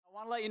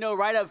want to let you know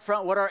right up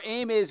front what our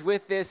aim is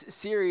with this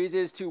series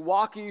is to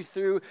walk you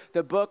through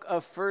the book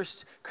of 1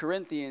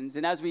 Corinthians.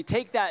 And as we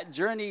take that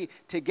journey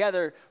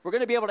together, we're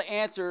going to be able to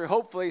answer,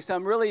 hopefully,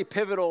 some really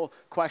pivotal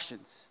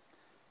questions.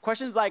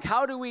 Questions like,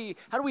 how do we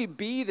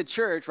be the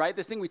church, right?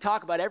 This thing we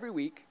talk about every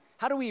week.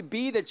 How do we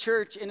be the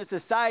church in a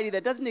society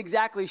that doesn't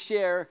exactly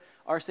share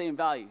our same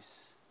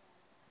values?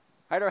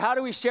 Right? Or how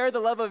do we share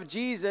the love of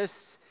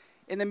Jesus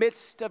in the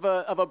midst of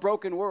a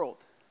broken world?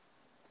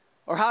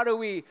 Or how do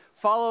we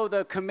follow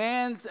the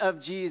commands of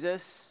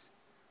Jesus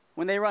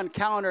when they run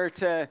counter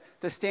to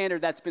the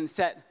standard that's been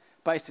set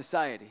by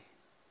society?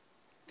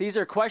 These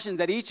are questions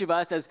that each of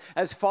us,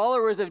 as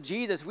followers of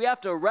Jesus, we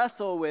have to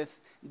wrestle with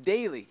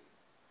daily.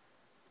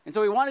 And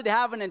so we wanted to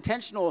have an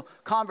intentional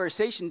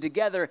conversation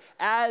together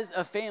as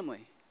a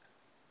family.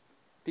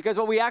 Because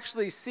what we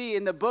actually see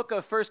in the book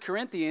of 1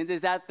 Corinthians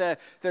is that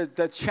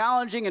the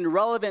challenging and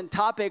relevant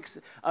topics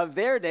of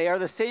their day are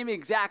the same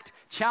exact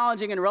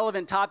challenging and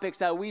relevant topics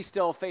that we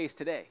still face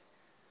today.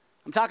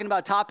 I'm talking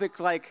about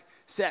topics like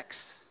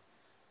sex,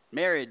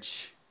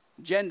 marriage,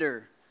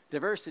 gender,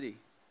 diversity.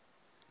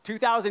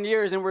 2,000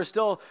 years and we're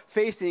still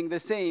facing the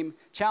same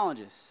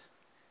challenges.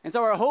 And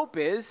so our hope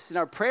is, and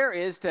our prayer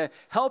is, to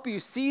help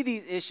you see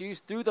these issues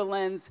through the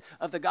lens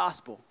of the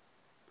gospel.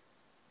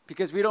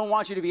 Because we don't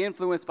want you to be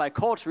influenced by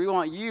culture. We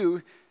want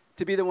you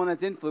to be the one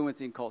that's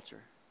influencing culture.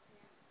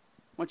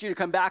 I want you to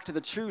come back to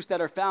the truths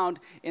that are found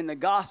in the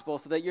gospel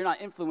so that you're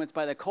not influenced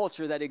by the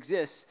culture that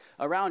exists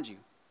around you.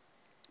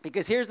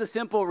 Because here's the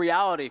simple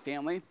reality,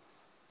 family.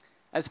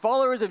 As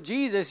followers of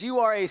Jesus, you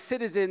are a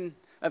citizen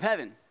of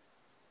heaven.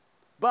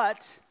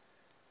 But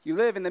you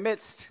live in the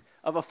midst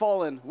of a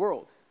fallen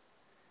world.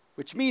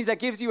 Which means that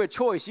gives you a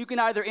choice. You can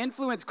either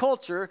influence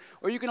culture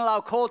or you can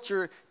allow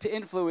culture to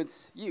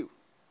influence you.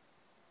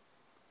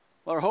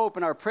 Well, our hope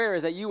and our prayer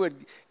is that you would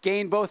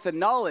gain both the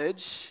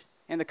knowledge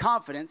and the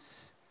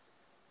confidence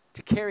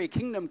to carry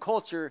kingdom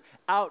culture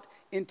out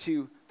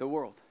into the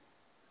world.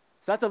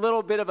 So that's a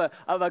little bit of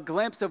a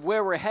glimpse of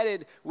where we're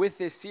headed with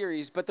this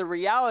series. But the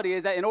reality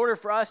is that in order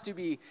for us to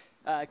be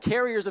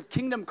carriers of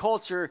kingdom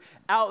culture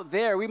out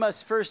there, we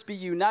must first be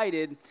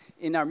united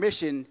in our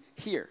mission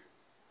here.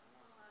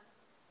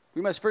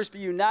 We must first be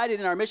united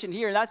in our mission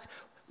here. And that's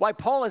why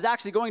Paul is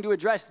actually going to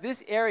address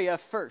this area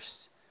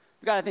first.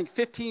 We've got, I think,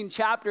 15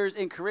 chapters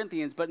in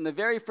Corinthians, but in the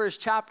very first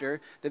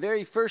chapter, the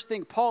very first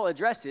thing Paul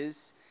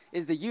addresses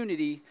is the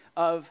unity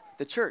of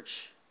the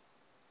church.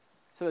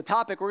 So the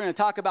topic we're going to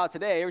talk about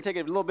today, we're going to take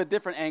it a little bit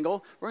different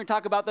angle. We're going to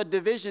talk about the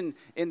division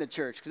in the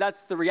church, because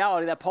that's the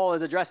reality that Paul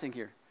is addressing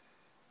here.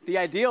 The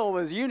ideal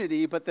was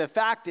unity, but the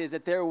fact is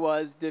that there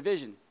was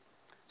division.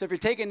 So if you're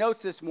taking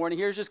notes this morning,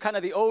 here's just kind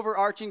of the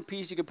overarching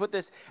piece. You can put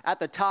this at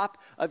the top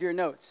of your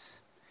notes.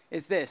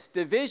 Is this: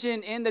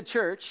 division in the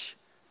church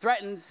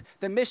threatens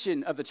the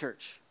mission of the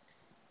church.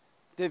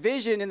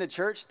 Division in the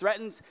church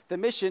threatens the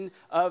mission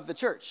of the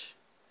church.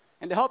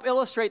 And to help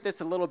illustrate this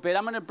a little bit,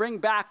 I'm going to bring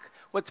back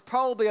what's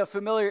probably a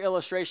familiar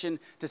illustration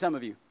to some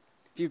of you.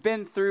 If you've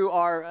been through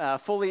our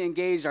fully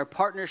engaged, our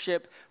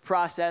partnership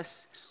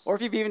process, or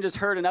if you've even just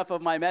heard enough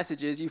of my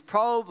messages, you've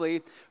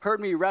probably heard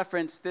me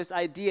reference this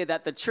idea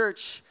that the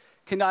church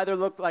can either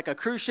look like a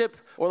cruise ship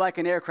or like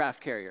an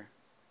aircraft carrier.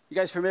 You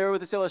guys familiar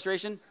with this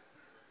illustration?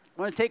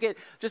 I want to take it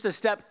just a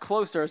step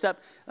closer,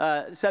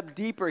 a step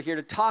deeper here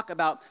to talk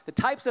about the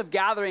types of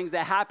gatherings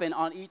that happen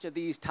on each of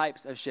these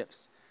types of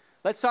ships.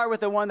 Let's start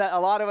with the one that a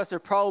lot of us are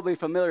probably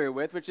familiar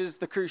with, which is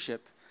the cruise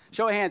ship.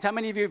 Show of hands, how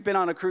many of you have been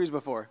on a cruise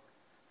before?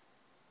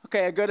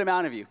 Okay, a good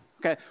amount of you.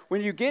 Okay,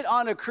 when you get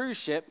on a cruise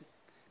ship,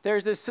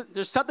 there's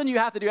something you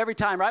have to do every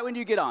time, right when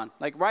you get on.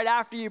 Like right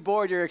after you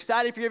board, you're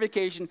excited for your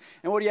vacation,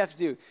 and what do you have to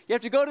do? You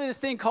have to go to this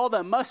thing called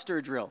a muster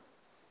drill.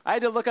 I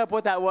had to look up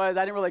what that was.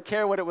 I didn't really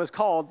care what it was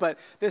called, but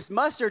this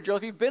muster drill,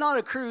 if you've been on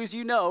a cruise,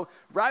 you know,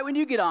 right when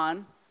you get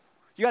on,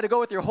 you got to go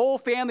with your whole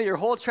family, your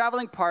whole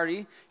traveling party.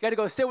 You got to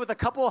go sit with a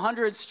couple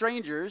hundred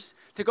strangers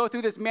to go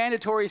through this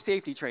mandatory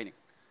safety training,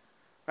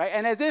 right?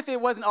 And as if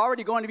it wasn't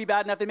already going to be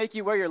bad enough, they make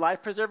you wear your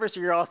life preserver, so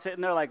you're all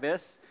sitting there like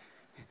this.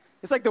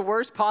 It's like the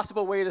worst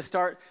possible way to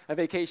start a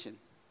vacation,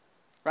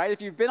 right?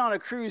 If you've been on a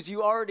cruise,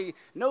 you already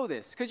know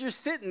this because you're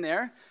sitting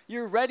there,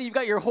 you're ready, you've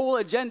got your whole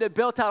agenda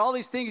built out, all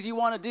these things you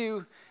want to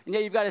do, and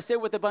yet you've got to sit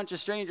with a bunch of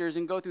strangers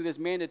and go through this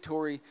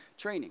mandatory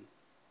training.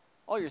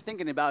 All you're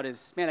thinking about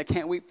is, man, I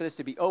can't wait for this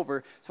to be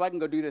over so I can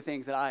go do the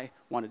things that I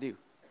want to do.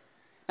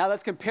 Now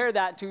let's compare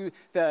that to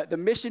the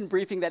mission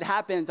briefing that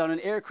happens on an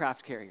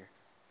aircraft carrier.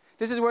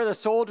 This is where the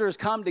soldiers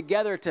come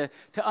together to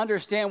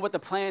understand what the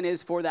plan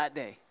is for that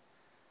day.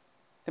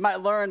 They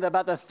might learn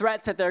about the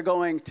threats that they're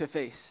going to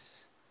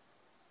face.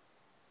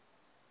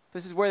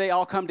 This is where they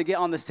all come to get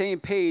on the same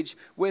page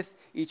with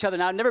each other.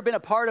 Now, I've never been a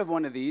part of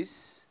one of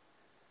these,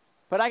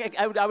 but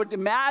I would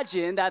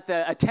imagine that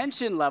the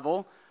attention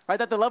level, right,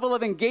 that the level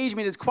of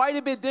engagement is quite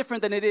a bit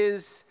different than it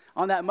is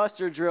on that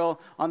muster drill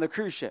on the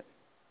cruise ship.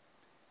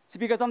 See,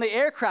 because on the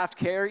aircraft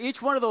carrier,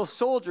 each one of those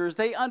soldiers,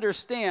 they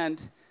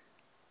understand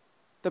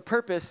the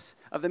purpose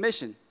of the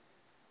mission.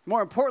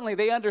 More importantly,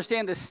 they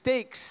understand the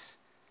stakes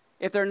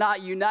if they're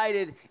not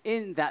united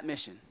in that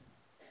mission.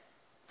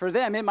 For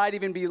them, it might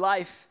even be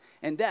life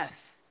and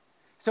death.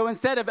 So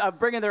instead of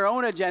bringing their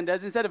own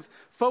agendas, instead of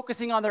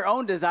focusing on their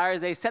own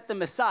desires, they set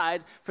them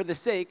aside for the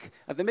sake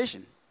of the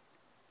mission.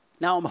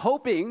 Now, I'm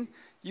hoping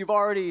you've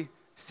already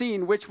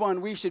seen which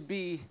one we should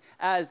be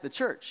as the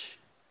church.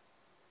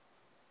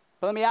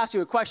 But let me ask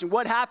you a question.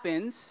 What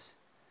happens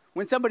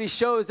when somebody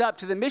shows up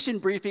to the mission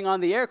briefing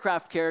on the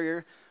aircraft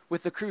carrier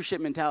with the cruise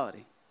ship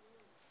mentality?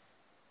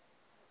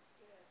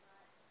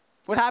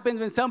 What happens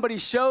when somebody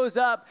shows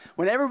up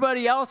when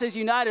everybody else is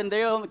united and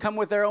they all come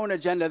with their own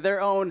agenda, their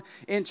own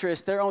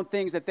interests, their own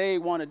things that they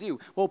want to do?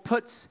 Well, it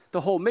puts the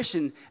whole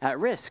mission at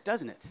risk,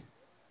 doesn't it?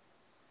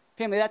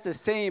 Family, that's the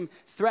same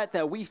threat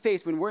that we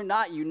face when we're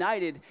not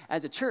united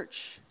as a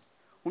church.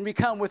 When we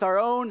come with our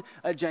own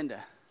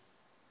agenda.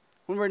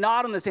 When we're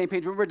not on the same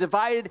page, when we're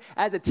divided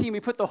as a team,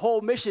 we put the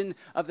whole mission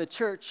of the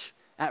church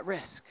at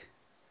risk.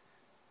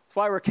 That's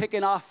why we're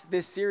kicking off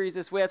this series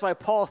this way. That's why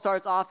Paul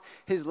starts off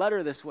his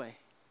letter this way.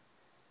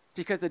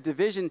 Because the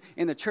division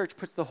in the church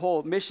puts the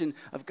whole mission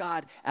of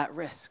God at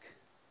risk.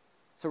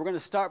 So we're going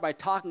to start by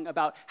talking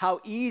about how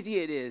easy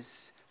it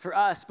is for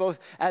us, both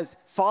as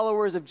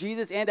followers of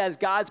Jesus and as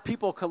God's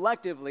people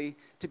collectively,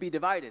 to be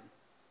divided.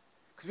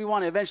 Because we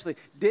want to eventually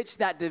ditch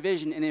that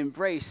division and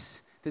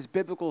embrace this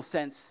biblical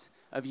sense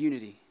of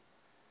unity.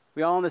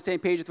 We all on the same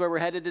page with where we're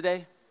headed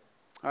today?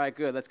 All right,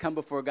 good. Let's come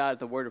before God at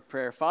the word of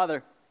prayer.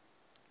 Father,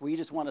 we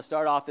just want to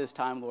start off this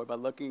time, Lord, by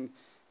looking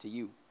to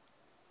you.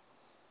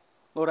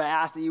 Lord, I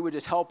ask that you would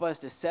just help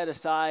us to set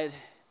aside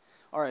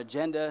our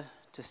agenda,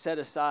 to set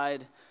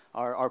aside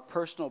our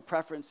personal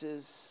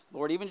preferences.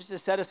 Lord, even just to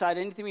set aside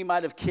anything we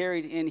might have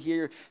carried in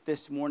here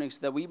this morning so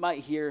that we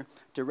might hear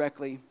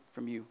directly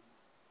from you.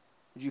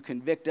 Would you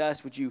convict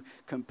us? Would you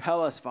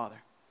compel us,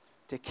 Father,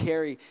 to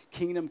carry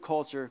kingdom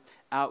culture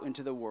out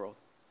into the world?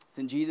 It's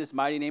in Jesus'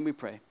 mighty name we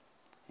pray.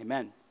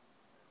 Amen.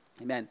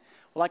 Amen.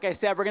 Well, like I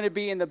said, we're going to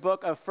be in the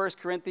book of 1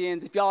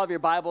 Corinthians. If y'all have your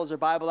Bibles or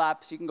Bible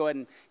apps, you can go ahead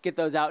and get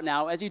those out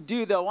now. As you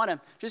do, though, I want to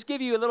just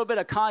give you a little bit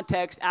of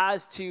context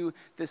as to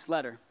this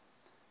letter.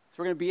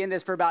 So we're going to be in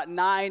this for about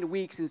 9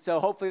 weeks, and so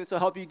hopefully this will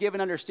help you give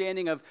an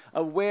understanding of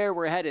where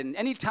we're headed. And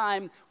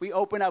anytime we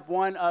open up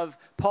one of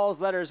Paul's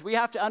letters, we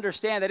have to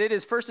understand that it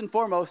is first and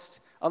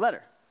foremost a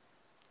letter.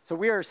 So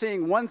we are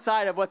seeing one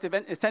side of what's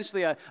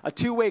essentially a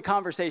two-way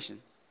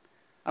conversation.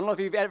 I don't know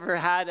if you've ever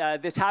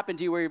had this happen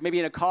to you where you're maybe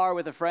in a car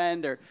with a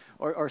friend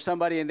or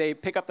somebody and they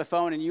pick up the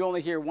phone and you only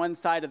hear one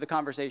side of the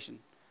conversation.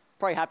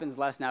 Probably happens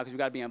less now because we've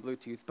got to be on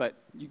Bluetooth, but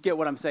you get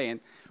what I'm saying.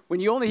 When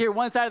you only hear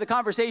one side of the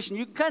conversation,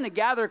 you can kind of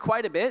gather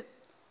quite a bit,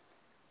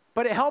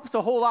 but it helps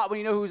a whole lot when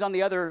you know who's on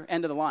the other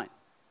end of the line.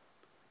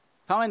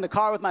 If I'm in the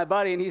car with my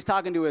buddy and he's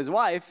talking to his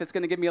wife, it's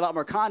going to give me a lot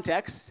more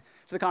context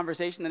to the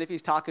conversation than if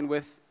he's talking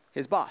with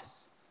his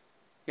boss.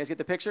 You guys get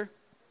the picture?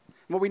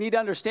 And what we need to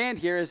understand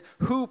here is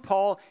who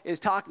Paul is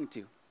talking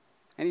to.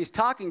 And he's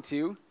talking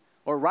to,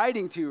 or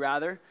writing to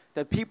rather,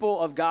 the people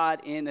of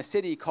God in a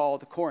city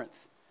called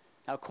Corinth.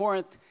 Now,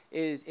 Corinth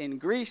is in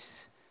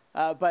Greece,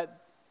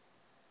 but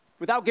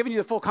without giving you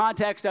the full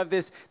context of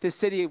this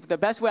city, the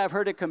best way I've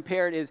heard it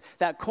compared is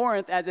that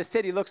Corinth as a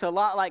city looks a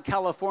lot like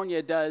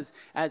California does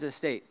as a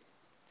state.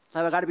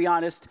 So I've got to be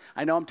honest,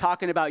 I know I'm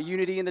talking about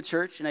unity in the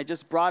church, and I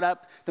just brought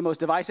up the most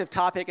divisive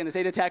topic in the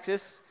state of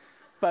Texas,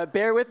 but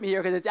bear with me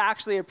here because it's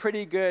actually a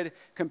pretty good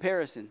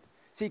comparison.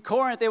 See,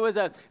 Corinth, it was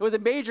a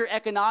major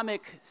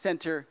economic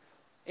center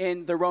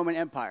in the Roman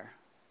Empire,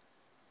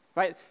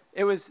 right?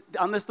 It was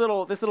on this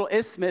little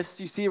isthmus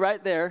you see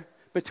right there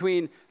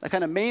between the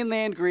kind of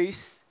mainland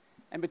Greece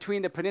and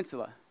between the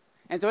peninsula.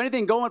 And so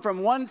anything going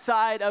from one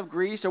side of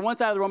Greece or one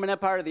side of the Roman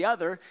Empire to the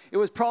other, it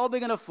was probably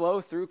going to flow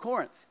through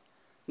Corinth.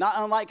 Not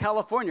unlike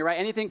California, right?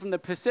 Anything from the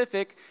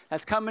Pacific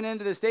that's coming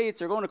into the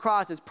States or going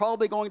across is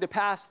probably going to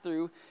pass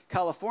through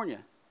California.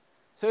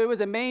 So it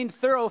was a main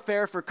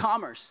thoroughfare for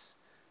commerce.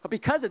 But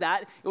because of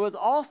that, it was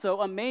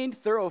also a main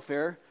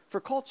thoroughfare for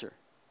culture.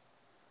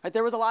 Right?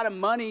 There was a lot of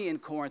money in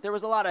Corinth. There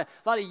was a lot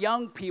of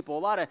young people, a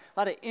lot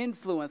of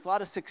influence, a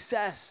lot of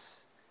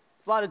success,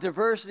 a lot of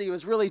diversity. It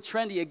was really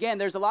trendy. Again,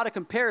 there's a lot of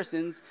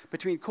comparisons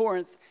between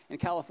Corinth and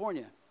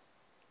California.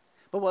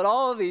 But what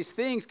all of these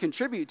things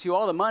contribute to,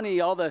 all the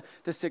money, all the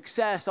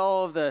success,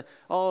 all of the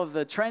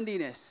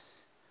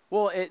trendiness,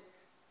 well, it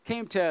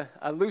came to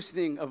a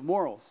loosening of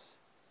morals.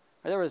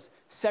 There was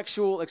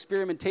sexual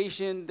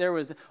experimentation. There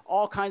was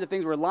all kinds of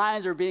things where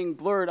lines are being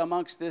blurred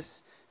amongst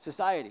this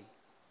society.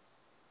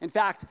 In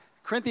fact,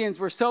 Corinthians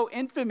were so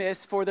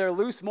infamous for their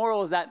loose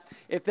morals that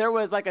if there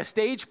was like a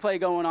stage play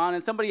going on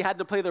and somebody had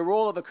to play the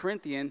role of a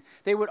Corinthian,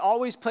 they would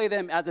always play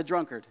them as a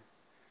drunkard.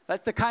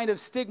 That's the kind of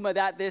stigma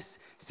that this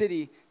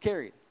city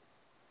carried.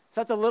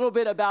 So that's a little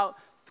bit about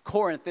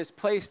Corinth, this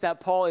place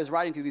that Paul is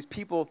writing to, these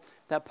people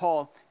that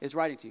Paul is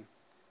writing to.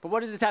 But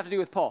what does this have to do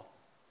with Paul?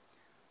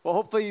 Well,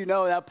 hopefully you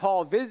know that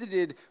Paul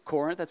visited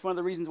Corinth. That's one of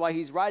the reasons why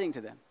he's writing to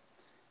them.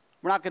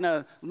 We're not going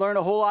to learn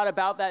a whole lot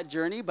about that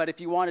journey, but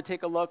if you want to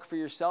take a look for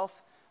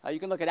yourself, you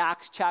can look at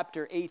Acts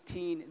chapter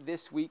 18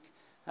 this week.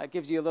 It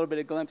gives you a little bit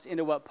of glimpse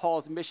into what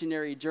Paul's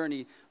missionary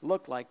journey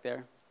looked like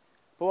there.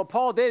 But what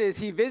Paul did is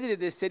he visited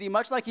this city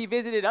much like he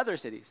visited other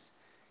cities.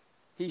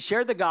 He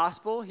shared the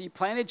gospel, he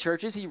planted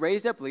churches, he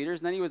raised up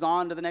leaders, and then he was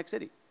on to the next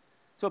city.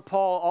 That's what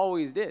Paul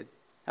always did.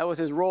 That was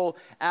his role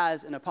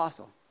as an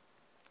apostle.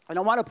 And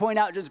I want to point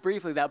out just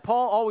briefly that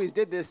Paul always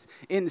did this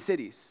in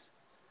cities.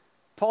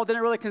 Paul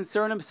didn't really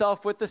concern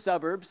himself with the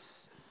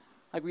suburbs.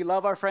 Like we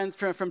love our friends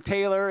from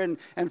Taylor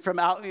and from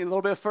out a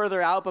little bit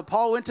further out, but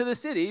Paul went to the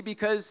city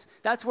because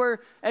that's where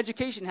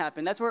education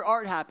happened. That's where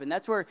art happened.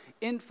 That's where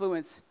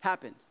influence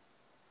happened.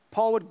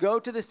 Paul would go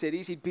to the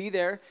cities, he'd be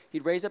there,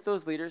 he'd raise up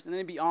those leaders, and then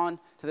he'd be on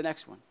to the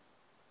next one.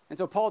 And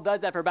so Paul does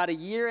that for about a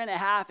year and a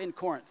half in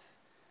Corinth.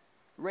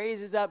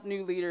 Raises up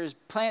new leaders,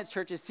 plants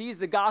churches, sees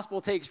the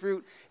gospel takes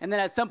root, and then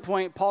at some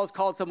point, Paul's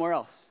called somewhere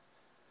else.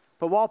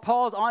 But while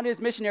Paul's on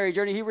his missionary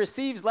journey, he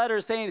receives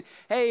letters saying,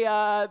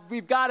 hey,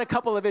 we've got a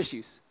couple of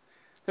issues.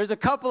 There's a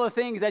couple of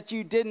things that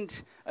you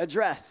didn't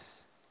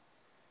address.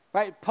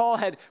 Right? Paul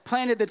had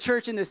planted the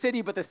church in the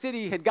city, but the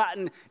city had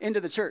gotten into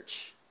the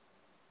church.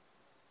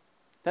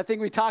 That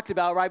thing we talked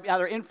about, right?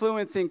 Either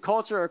influencing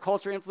culture or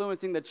culture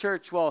influencing the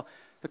church. Well,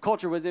 the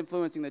culture was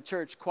influencing the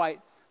church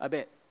quite a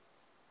bit.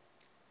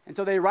 And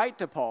so they write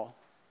to Paul.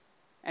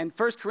 And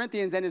 1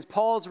 Corinthians then is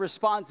Paul's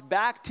response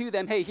back to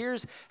them. Hey,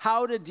 here's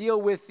how to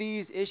deal with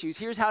these issues.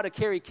 Here's how to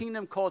carry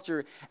kingdom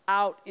culture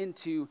out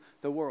into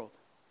the world.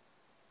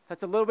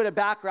 That's a little bit of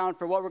background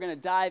for what we're going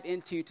to dive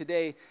into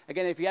today.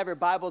 Again, if you have your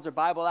Bibles or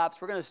Bible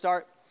apps, we're going to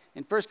start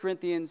in 1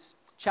 Corinthians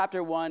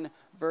chapter 1,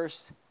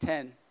 verse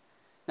 10.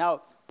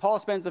 Now, Paul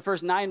spends the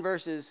first 9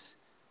 verses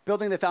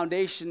building the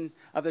foundation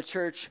of the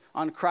church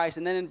on Christ.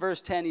 And then in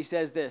verse 10, he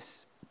says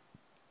this,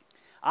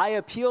 I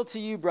appeal to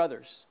you,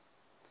 brothers,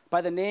 by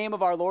the name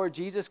of our Lord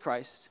Jesus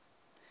Christ,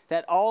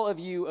 that all of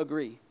you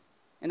agree,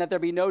 and that there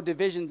be no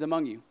divisions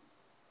among you,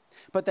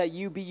 but that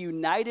you be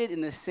united in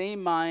the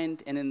same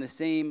mind and in the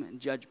same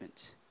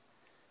judgment.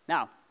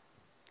 Now,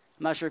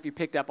 I'm not sure if you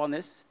picked up on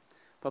this,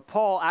 but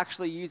Paul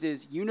actually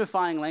uses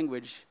unifying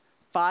language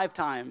 5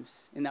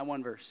 times in that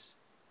one verse.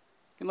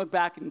 You can look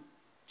back and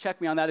check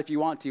me on that if you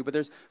want to, but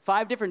there's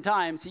 5 different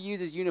times he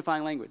uses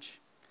unifying language.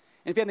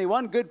 And family,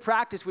 one good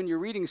practice when you're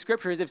reading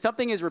scripture is if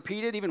something is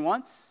repeated even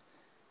once,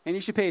 and you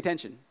should pay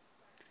attention.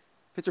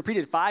 If it's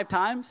repeated 5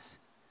 times,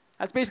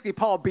 that's basically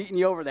Paul beating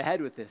you over the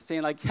head with this,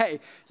 saying like, hey,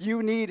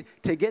 you need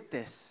to get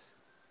this.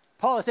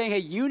 Paul is saying, hey,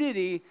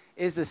 unity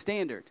is the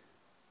standard.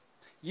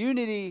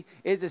 Unity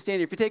is the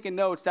standard. If you're taking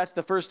notes, that's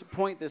the first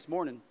point this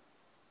morning.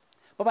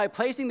 But by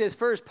placing this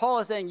first, Paul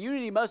is saying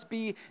unity must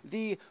be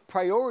the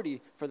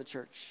priority for the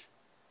church.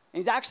 And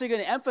he's actually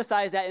going to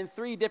emphasize that in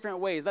 3 different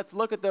ways. Let's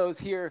look at those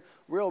here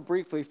real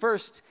briefly.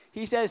 First,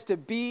 he says to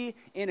be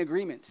in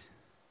agreement.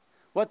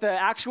 What the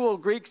actual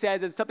Greek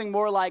says is something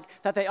more like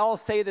that they all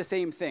say the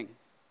same thing.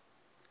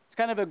 It's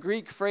kind of a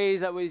Greek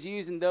phrase that was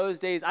used in those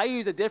days. I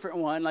use a different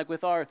one, like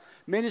with our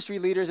ministry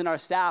leaders and our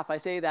staff. I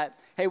say that,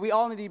 hey, we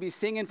all need to be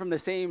singing from the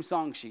same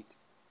song sheet.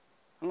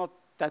 I don't know if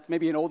that's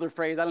maybe an older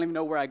phrase. I don't even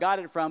know where I got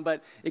it from,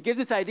 but it gives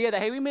this idea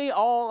that, hey, we may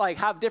all like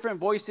have different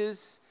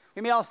voices.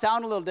 We may all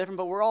sound a little different,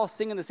 but we're all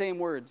singing the same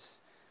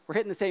words. We're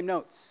hitting the same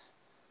notes.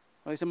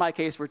 At least in my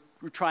case, we're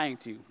trying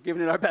to,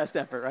 giving it our best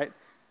effort, right?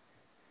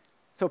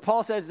 So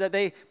Paul says that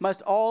they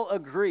must all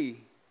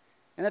agree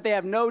and that they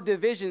have no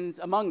divisions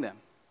among them.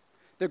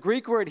 The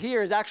Greek word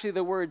here is actually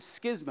the word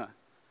schisma.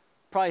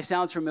 Probably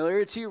sounds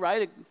familiar to you,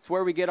 right? It's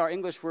where we get our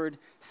English word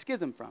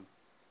schism from.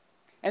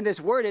 And this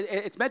word,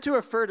 it's meant to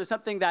refer to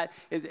something that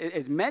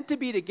is meant to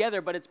be together,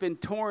 but it's been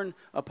torn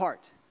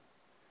apart.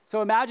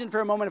 So imagine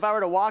for a moment if I were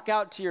to walk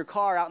out to your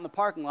car out in the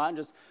parking lot and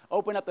just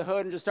open up the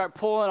hood and just start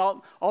pulling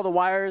all the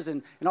wires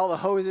and all the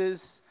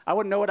hoses. I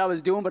wouldn't know what I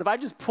was doing, but if I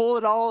just pull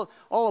it all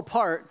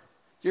apart,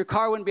 your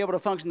car wouldn't be able to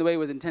function the way it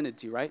was intended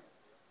to, right?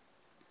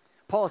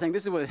 Paul is saying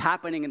this is what's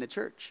happening in the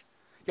church.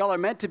 Y'all are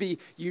meant to be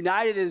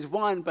united as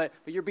one, but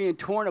you're being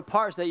torn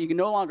apart so that you can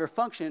no longer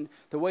function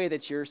the way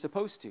that you're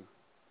supposed to. He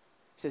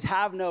says,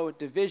 have no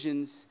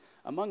divisions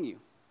among you.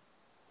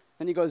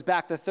 Then he goes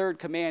back, the third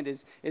command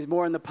is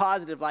more in the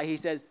positive light. He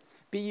says,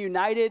 be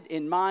united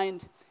in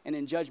mind and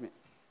in judgment.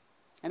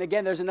 And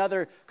again, there's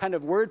another kind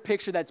of word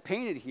picture that's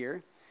painted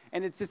here.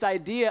 And it's this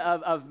idea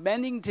of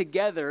mending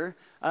together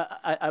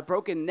a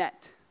broken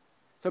net.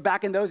 So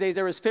back in those days,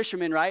 there was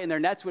fishermen, right? And their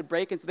nets would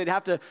break, and so they'd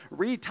have to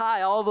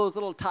retie all those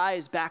little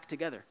ties back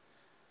together.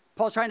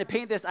 Paul's trying to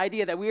paint this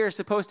idea that we are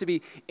supposed to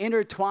be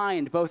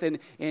intertwined both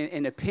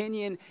in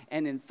opinion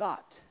and in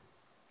thought.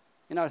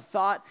 In our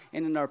thought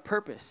and in our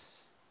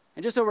purpose.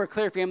 And just so we're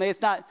clear, family,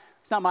 it's not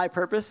my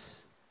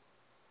purpose.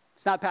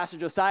 It's not Pastor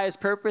Josiah's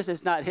purpose.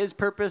 It's not his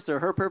purpose or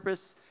her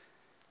purpose.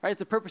 Right? It's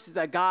the purposes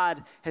that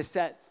God has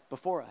set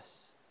before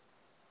us.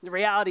 The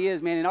reality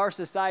is, man, in our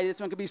society, this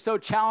one can be so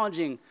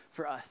challenging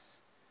for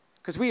us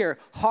because we are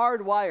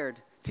hardwired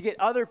to get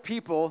other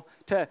people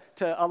to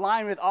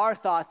align with our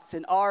thoughts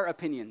and our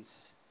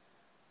opinions.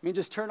 I mean,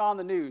 just turn on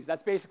the news.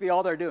 That's basically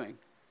all they're doing.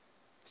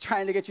 It's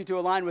trying to get you to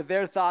align with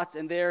their thoughts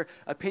and their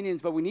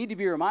opinions, but we need to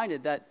be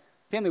reminded that,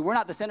 family, we're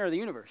not the center of the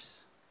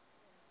universe.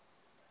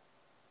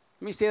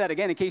 Let me say that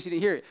again in case you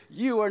didn't hear it.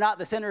 You are not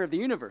the center of the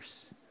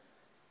universe.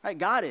 right?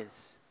 God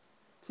is.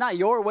 It's not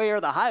your way or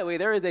the highway.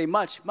 There is a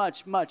much,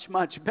 much, much,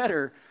 much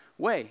better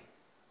way.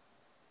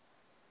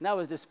 And that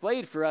was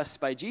displayed for us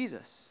by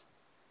Jesus.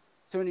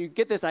 So when you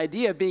get this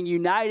idea of being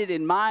united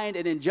in mind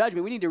and in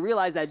judgment, we need to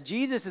realize that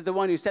Jesus is the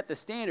one who set the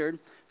standard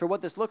for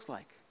what this looks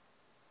like.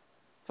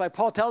 That's why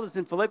Paul tells us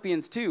in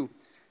Philippians 2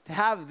 to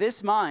have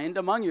this mind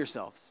among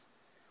yourselves,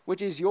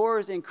 which is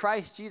yours in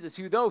Christ Jesus,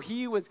 who though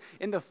he was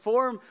in the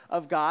form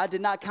of God,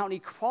 did not count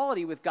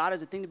equality with God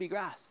as a thing to be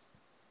grasped.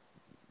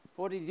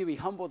 But what did he do? He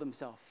humbled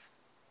himself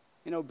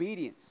in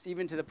obedience,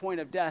 even to the point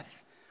of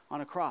death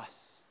on a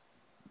cross.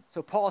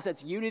 So Paul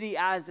sets unity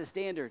as the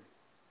standard.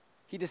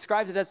 He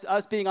describes it as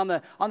us being on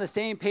the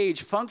same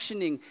page,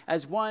 functioning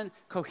as one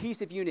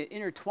cohesive unit,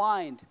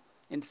 intertwined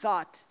in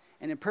thought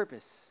and in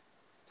purpose.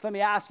 So let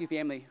me ask you,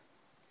 family,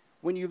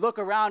 when you look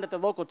around at the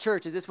local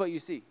church, is this what you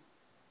see?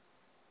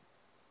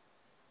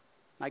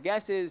 My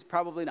guess is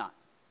probably not.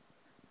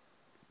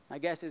 My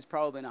guess is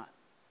probably not.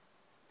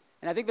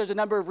 And I think there's a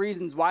number of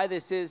reasons why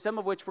this is, some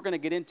of which we're going to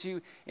get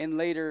into in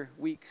later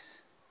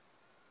weeks.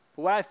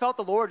 But what I felt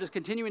the Lord just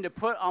continuing to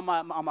put on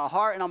my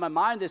heart and on my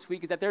mind this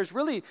week is that there's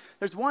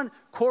one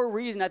core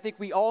reason I think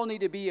we all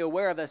need to be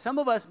aware of that some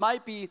of us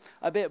might be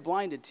a bit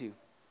blinded to.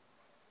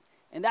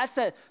 And that's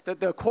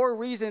the core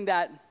reason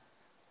that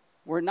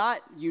we're not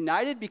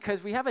united,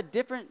 because we have a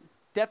different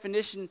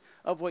definition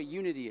of what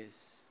unity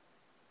is.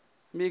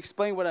 Let me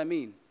explain what I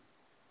mean.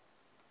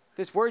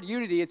 This word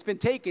unity, it's been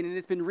taken and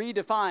it's been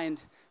redefined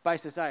by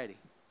society.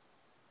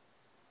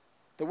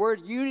 The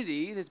word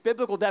unity, this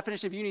biblical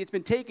definition of unity, it's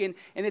been taken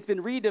and it's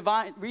been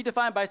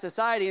redefined by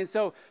society. And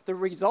so the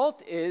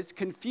result is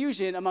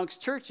confusion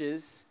amongst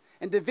churches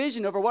and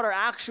division over what our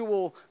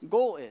actual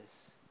goal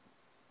is.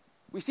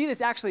 We see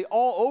this actually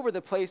all over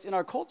the place in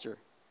our culture,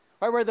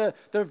 right? Where the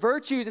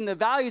virtues and the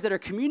values that are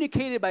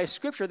communicated by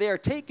Scripture, they are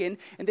taken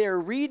and they are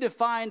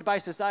redefined by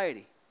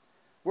society.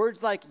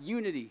 Words like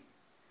unity,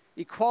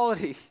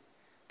 equality,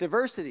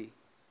 diversity,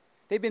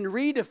 they've been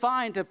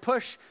redefined to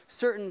push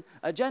certain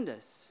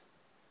agendas.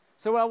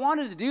 So what I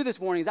wanted to do this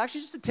morning is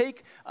actually just to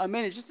take a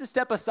minute, just to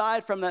step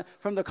aside from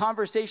the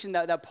conversation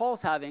that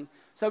Paul's having,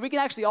 so that we can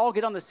actually all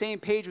get on the same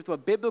page with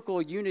what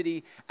biblical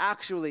unity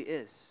actually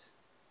is.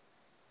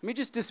 Let me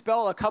just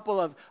dispel a couple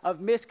of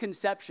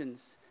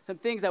misconceptions, some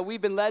things that we've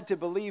been led to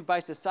believe by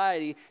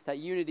society that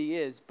unity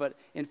is, but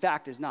in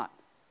fact is not.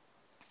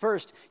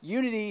 First,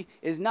 unity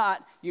is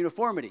not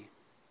uniformity.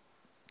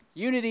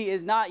 Unity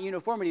is not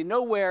uniformity.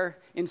 Nowhere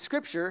in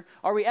Scripture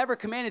are we ever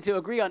commanded to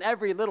agree on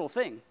every little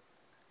thing.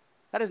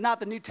 That is not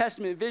the New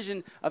Testament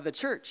vision of the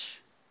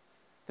church.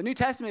 The New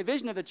Testament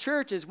vision of the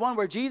church is one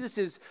where Jesus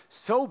is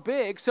so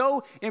big,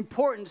 so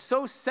important,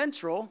 so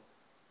central,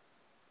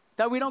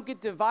 that we don't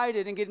get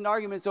divided and get in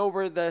arguments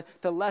over the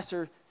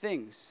lesser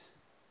things.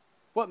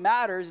 What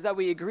matters is that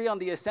we agree on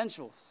the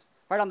essentials,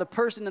 right? On the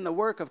person and the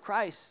work of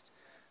Christ,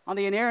 on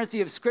the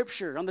inerrancy of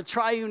Scripture, on the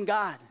triune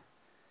God.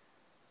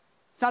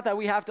 It's not that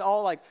we have to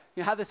all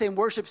have the same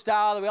worship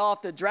style, that we all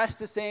have to dress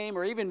the same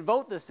or even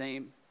vote the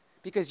same,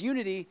 because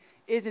unity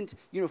isn't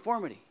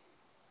uniformity.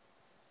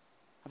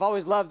 I've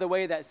always loved the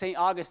way that St.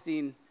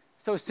 Augustine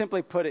so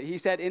simply put it. He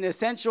said, in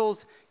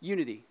essentials,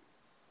 unity.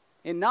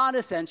 In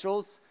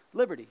non-essentials,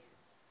 liberty.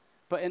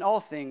 But in all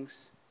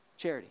things,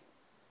 charity.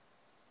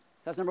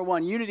 So that's number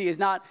one. Unity is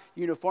not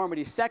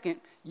uniformity. Second,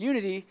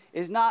 unity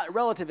is not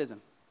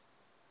relativism.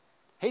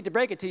 Hate to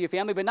break it to you,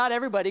 family, but not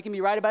everybody can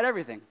be right about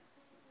everything.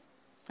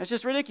 That's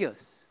just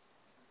ridiculous,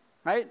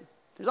 right?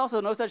 There's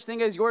also no such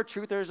thing as your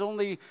truth. There's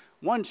only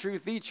one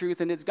truth, the truth,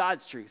 and it's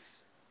God's truth.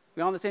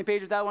 We all on the same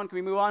page with that one? Can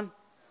we move on?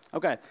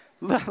 Okay,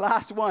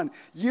 last one.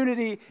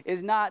 Unity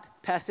is not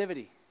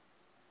passivity.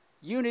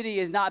 Unity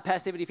is not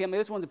passivity, family.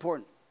 This one's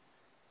important.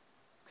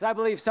 Because I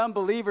believe some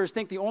believers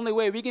think the only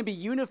way we can be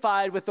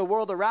unified with the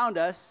world around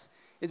us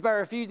is by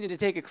refusing to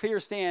take a clear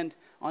stand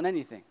on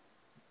anything.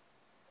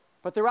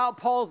 But throughout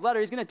Paul's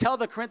letter, he's going to tell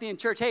the Corinthian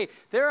church, hey,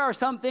 there are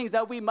some things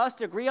that we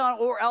must agree on,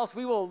 or else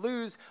we will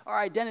lose our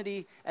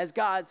identity as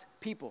God's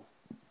people.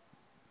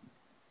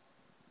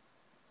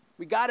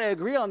 We got to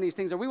agree on these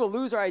things, or we will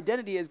lose our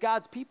identity as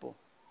God's people.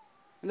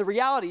 And the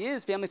reality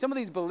is, family, some of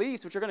these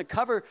beliefs, which we're going to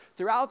cover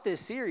throughout this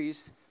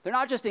series, they're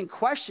not just in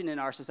question in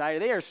our society.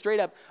 They are straight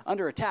up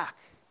under attack.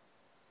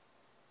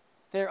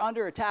 They're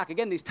under attack.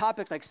 Again, these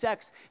topics like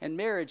sex and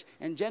marriage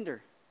and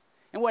gender.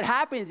 And what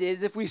happens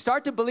is, if we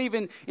start to believe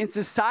in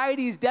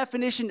society's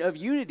definition of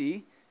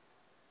unity,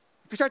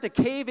 if we start to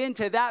cave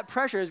into that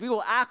pressure, we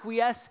will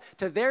acquiesce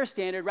to their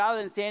standard rather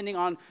than standing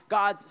on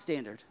God's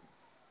standard.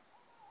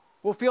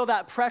 We'll feel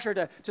that pressure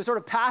to sort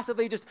of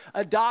passively just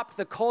adopt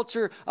the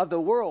culture of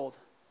the world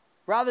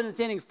rather than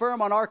standing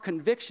firm on our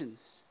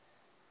convictions,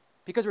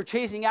 because we're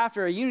chasing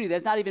after a unity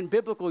that's not even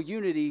biblical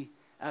unity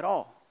at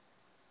all.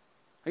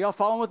 Are y'all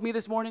following with me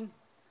this morning?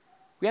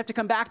 We have to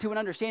come back to an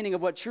understanding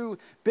of what true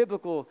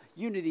biblical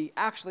unity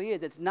actually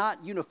is. It's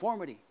not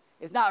uniformity.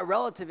 It's not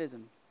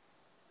relativism.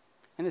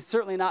 And it's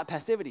certainly not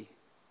passivity.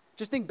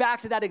 Just think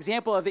back to that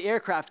example of the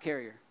aircraft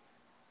carrier.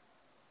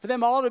 For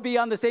them all to be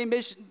on the same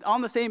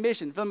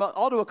mission, for them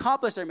all to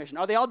accomplish their mission,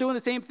 are they all doing the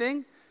same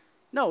thing?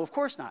 No, of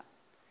course not.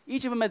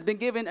 Each of them has been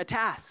given a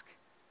task.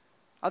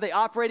 Are they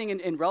operating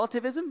in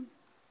relativism?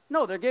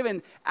 No, they're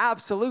given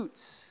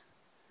absolutes.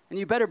 And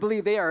you better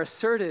believe they are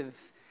assertive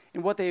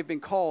in what they have been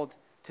called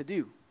to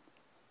do.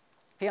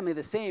 Family,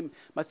 the same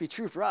must be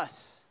true for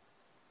us.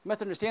 We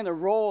must understand the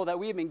role that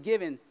we have been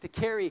given to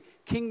carry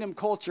kingdom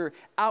culture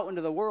out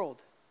into the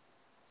world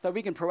so that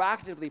we can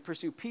proactively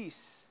pursue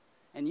peace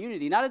and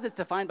unity, not as it's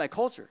defined by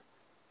culture,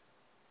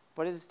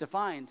 but as it's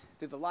defined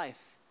through the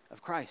life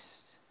of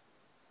Christ.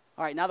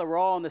 All right, now that we're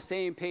all on the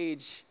same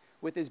page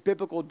with this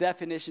biblical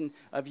definition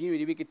of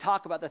unity, we could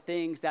talk about the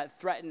things that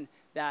threaten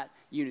that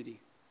unity.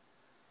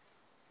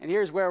 And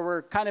here's where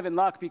we're kind of in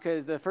luck,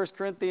 because the First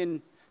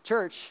Corinthian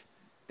church,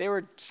 they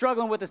were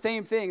struggling with the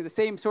same things, the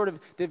same sort of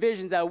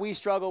divisions that we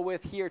struggle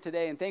with here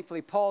today. And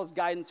thankfully, Paul's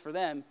guidance for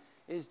them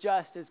is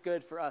just as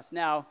good for us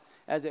now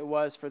as it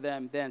was for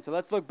them then. So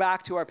let's look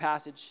back to our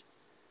passage.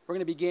 We're going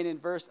to begin in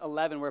verse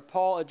 11, where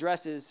Paul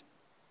addresses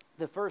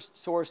the first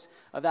source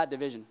of that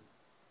division.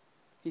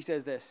 He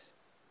says this: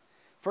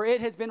 "For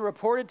it has been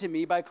reported to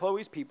me by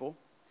Chloe's people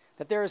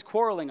that there is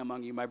quarreling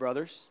among you, my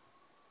brothers.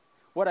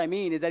 What I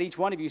mean is that each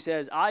one of you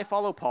says, 'I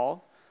follow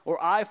Paul,'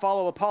 or 'I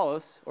follow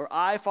Apollos,' or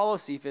 'I follow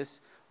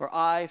Cephas,' or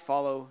 'I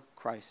follow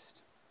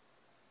Christ.'"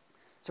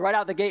 So right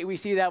out the gate, we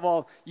see that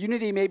while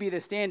unity may be the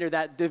standard,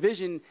 that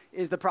division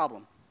is the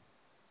problem.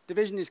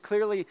 Division is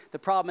clearly the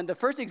problem. And the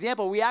first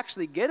example we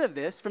actually get of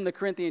this from the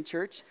Corinthian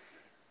church,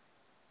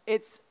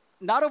 it's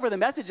not over the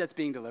message that's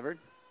being delivered.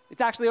 It's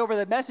actually over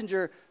the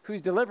messenger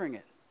who's delivering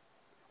it.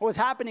 What was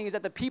happening is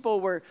that the people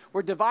were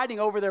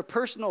dividing over their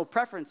personal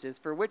preferences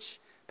for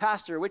which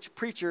pastor, which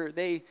preacher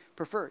they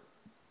preferred.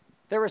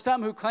 There were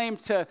some who claimed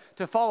to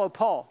follow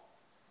Paul.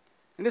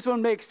 And this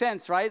one makes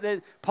sense, right?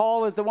 That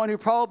Paul was the one who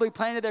probably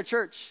planted their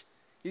church.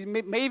 He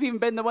may have even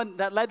been the one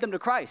that led them to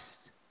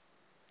Christ.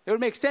 It would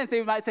make sense.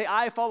 They might say,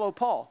 "I follow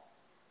Paul."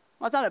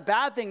 Well, it's not a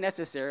bad thing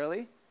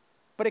necessarily,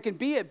 but it can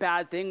be a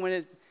bad thing when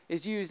it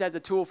is used as a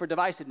tool for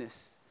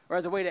divisiveness or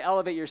as a way to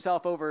elevate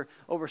yourself over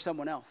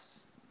someone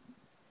else.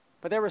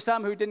 But there were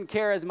some who didn't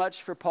care as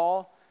much for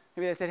Paul.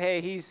 Maybe they said,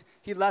 "Hey,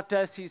 he left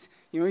us. He's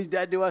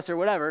dead to us," or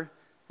whatever.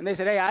 And they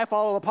said, "Hey, I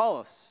follow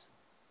Apollos."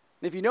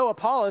 And if you know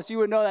Apollos, you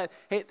would know that,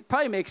 hey, it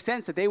probably makes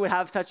sense that they would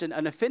have such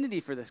an affinity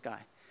for this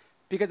guy.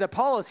 Because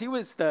Apollos, he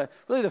was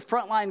really the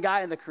frontline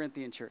guy in the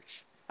Corinthian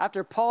church.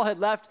 After Paul had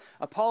left,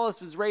 Apollos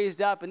was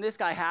raised up, and this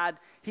guy had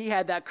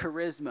that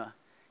charisma.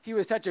 He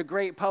was such a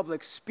great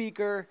public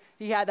speaker.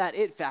 He had that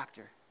it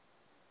factor.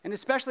 And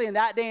especially in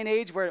that day and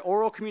age where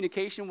oral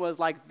communication was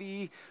like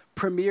the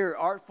premier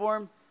art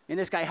form, and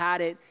this guy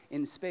had it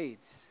in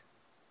spades.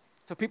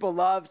 So people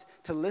loved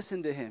to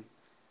listen to him.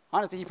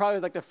 Honestly, he probably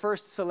was like the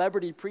first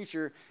celebrity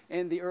preacher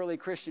in the early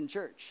Christian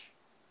church.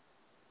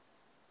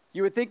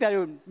 You would think that it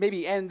would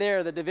maybe end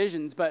there, the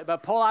divisions,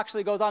 but Paul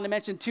actually goes on to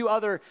mention two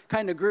other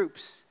kind of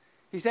groups.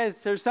 He says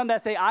there's some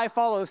that say, "I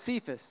follow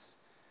Cephas."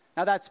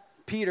 Now that's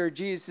Peter,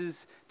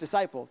 Jesus'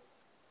 disciple.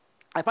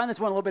 I find this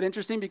one a little bit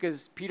interesting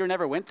because Peter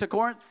never went to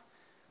Corinth,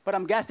 but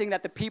I'm guessing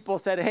that the people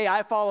said, "Hey,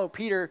 I follow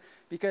Peter,"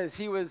 because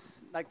he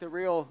was like the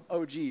real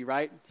OG,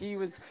 right? He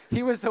was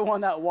the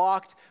one that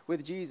walked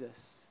with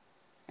Jesus.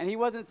 And he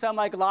wasn't some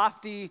like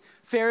lofty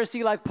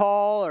Pharisee like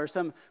Paul or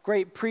some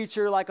great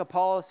preacher like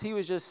Apollos.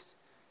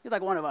 He's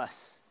like one of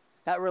us,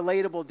 that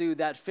relatable dude,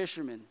 that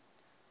fisherman.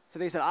 So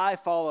they said, "I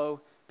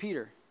follow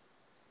Peter."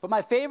 But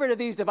my favorite of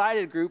these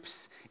divided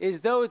groups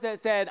is those that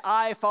said,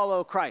 "I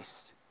follow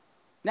Christ."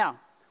 Now,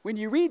 when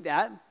you read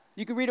that,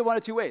 you can read it one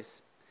of two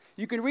ways.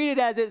 You can read it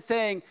as it's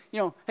saying,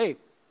 "Hey,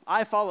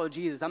 I follow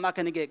Jesus. I'm not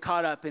going to get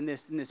caught up in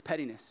this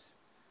pettiness."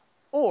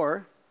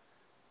 Or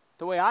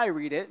the way I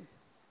read it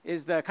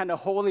is the kind of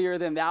holier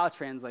than thou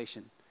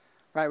translation,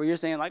 right? Where you're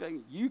saying, like,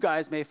 you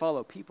guys may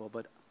follow people,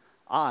 but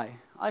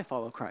I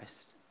follow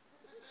Christ.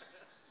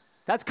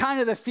 That's kind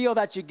of the feel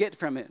that you get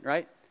from it,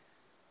 right?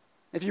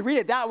 If you read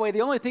it that way,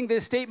 the only thing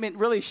this statement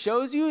really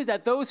shows you is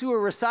that those who are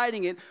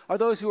reciting it are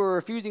those who are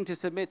refusing to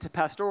submit to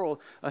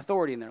pastoral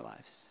authority in their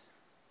lives.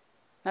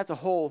 That's a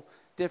whole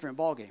different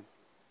ballgame.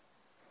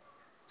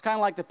 It's kind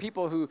of like the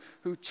people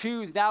who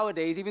choose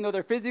nowadays, even though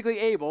they're physically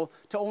able,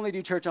 to only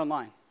do church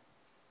online.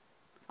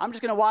 I'm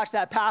just going to watch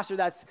that pastor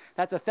that's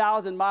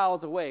 1,000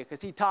 miles away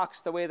because he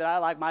talks the way that I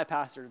like my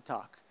pastor to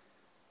talk.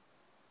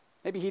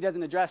 Maybe he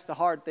doesn't address the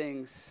hard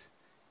things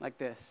like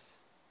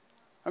this.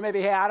 Or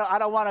maybe, hey, I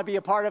don't want to be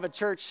a part of a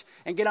church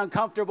and get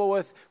uncomfortable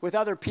with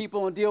other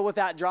people and deal with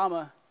that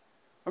drama.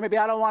 Or maybe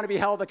I don't want to be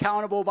held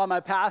accountable by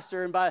my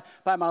pastor and by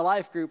my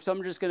life group, so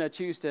I'm just going to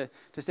choose to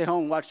stay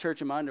home and watch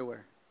church in my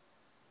underwear.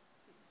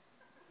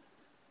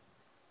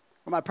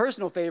 Or my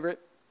personal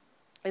favorite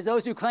is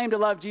those who claim to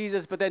love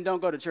Jesus but then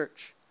don't go to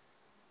church.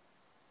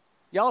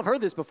 Y'all have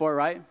heard this before,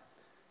 right?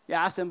 You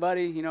ask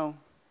somebody,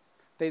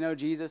 they know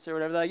Jesus or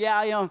whatever. They're like,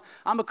 "Yeah,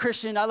 I'm a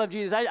Christian. I love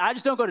Jesus. I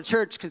just don't go to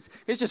church because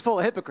it's just full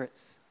of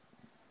hypocrites."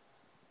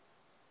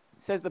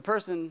 Says the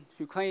person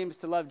who claims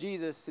to love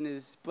Jesus and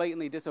is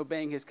blatantly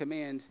disobeying his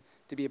command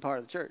to be a part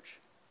of the church.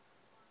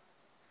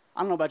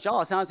 I don't know about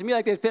y'all. It sounds to me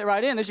like they'd fit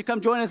right in. They should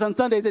come join us on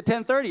Sundays at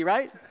 10:30,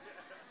 right?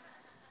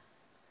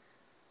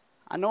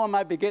 I know I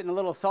might be getting a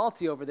little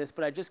salty over this,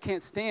 but I just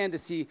can't stand to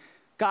see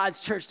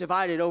God's church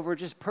divided over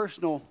just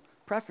personal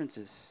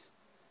preferences.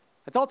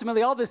 That's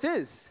ultimately all this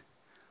is.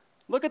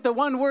 Look at the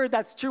one word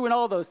that's true in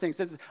all those things.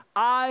 It says,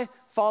 I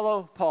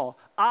follow Paul.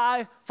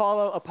 I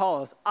follow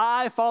Apollos.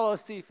 I follow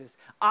Cephas.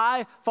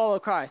 I follow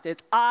Christ.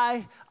 It's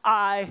I.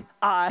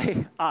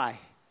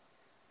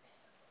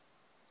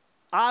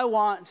 I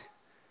want,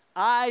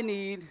 I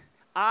need,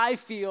 I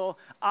feel,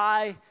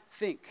 I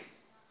think.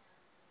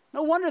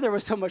 No wonder there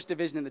was so much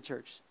division in the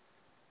church.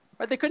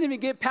 Right? They couldn't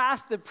even get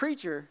past the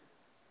preacher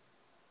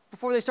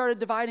before they started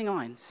dividing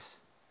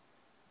lines.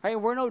 Right?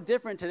 We're no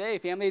different today,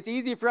 family. It's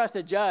easy for us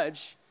to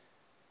judge.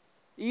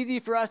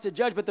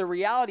 But the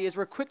reality is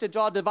we're quick to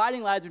draw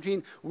dividing lines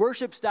between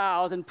worship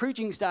styles and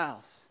preaching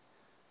styles.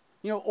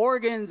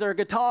 Organs or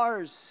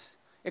guitars,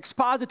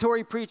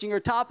 expository preaching or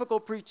topical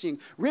preaching,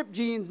 ripped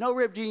jeans, no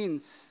ripped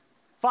jeans,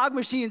 fog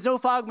machines, no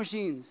fog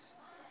machines.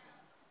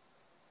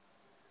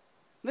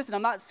 Listen,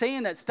 I'm not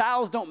saying that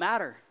styles don't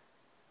matter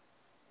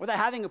or that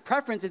having a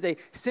preference is a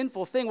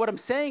sinful thing. What I'm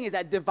saying is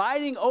that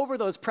dividing over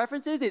those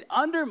preferences, it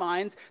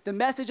undermines the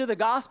message of the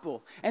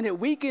gospel and it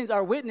weakens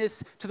our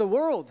witness to the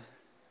world.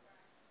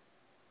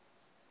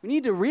 We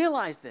need to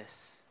realize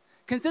this.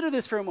 Consider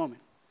this for a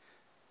moment.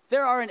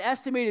 There are an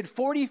estimated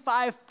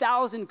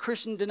 45,000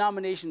 Christian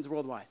denominations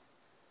worldwide.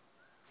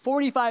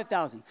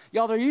 45,000.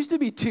 Y'all, there used to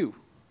be 2.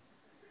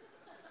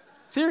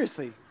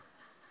 Seriously.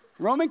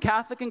 Roman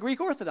Catholic and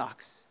Greek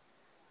Orthodox.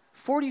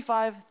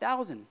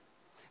 45,000. And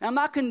I'm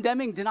not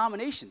condemning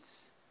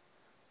denominations.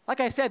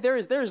 Like I said, there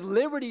is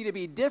liberty to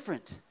be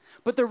different.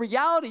 But the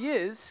reality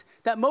is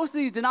that most of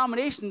these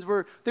denominations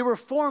were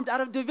formed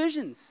out of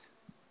divisions.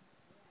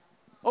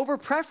 Over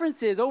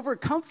preferences, over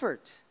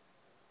comfort.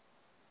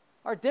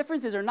 Our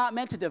differences are not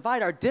meant to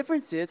divide. Our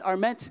differences are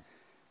meant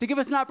to give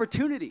us an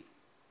opportunity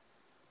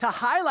to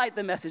highlight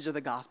the message of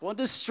the gospel and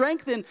to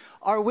strengthen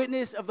our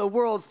witness of the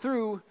world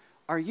through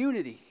our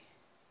unity.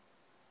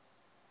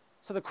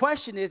 So the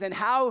question is then,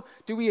 how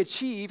do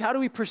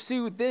we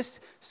pursue this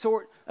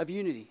sort of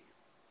unity?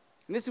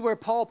 And this is where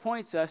Paul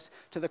points us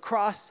to the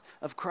cross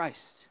of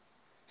Christ.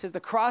 He says the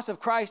cross of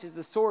Christ is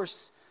the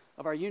source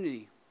of our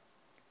unity.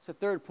 It's the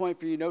third point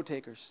for you note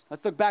takers.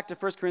 Let's look back to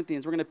 1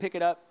 Corinthians. We're going to pick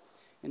it up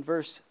in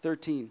verse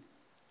 13.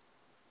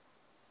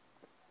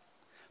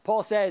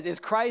 Paul says, is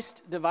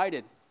Christ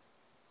divided?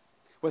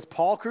 Was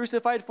Paul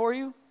crucified for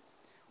you?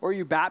 Or were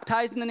you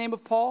baptized in the name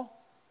of Paul?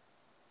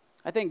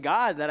 I thank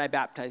God that I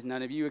baptized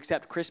none of you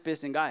except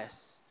Crispus and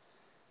Gaius,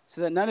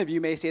 so that none of you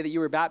may say that you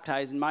were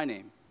baptized in my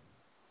name.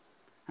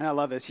 And I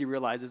love this. He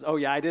realizes, oh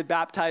yeah, I did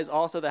baptize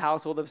also the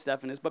household of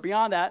Stephanas. But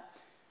beyond that,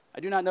 I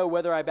do not know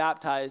whether I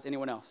baptized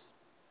anyone else.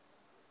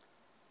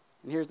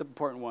 And here's the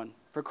important one.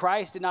 For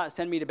Christ did not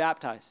send me to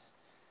baptize,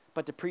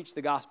 but to preach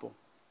the gospel.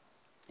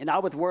 And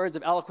not with words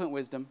of eloquent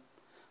wisdom,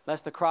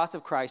 lest the cross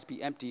of Christ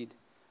be emptied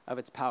of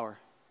its power.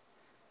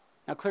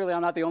 Now, clearly,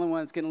 I'm not the only one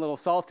that's getting a little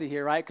salty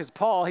here, right? Because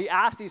Paul, he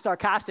asks these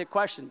sarcastic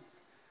questions.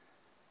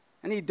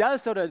 And he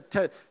does so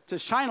to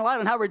shine a light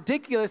on how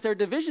ridiculous their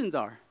divisions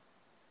are.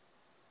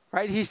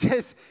 Right? He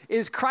says,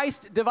 is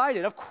Christ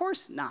divided? Of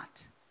course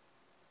not.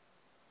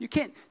 You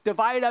can't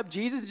divide up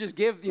Jesus and just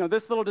give,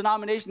 this little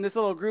denomination, this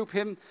little group,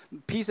 him,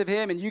 piece of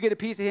him, and you get a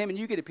piece of him, and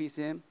you get a piece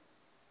of him.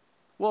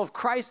 Well, if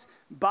Christ's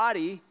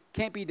body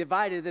can't be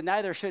divided, then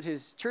neither should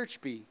his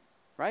church be,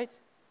 right?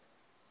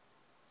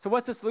 So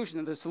what's the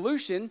solution? The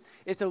solution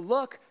is to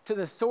look to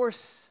the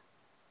source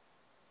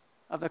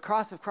of the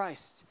cross of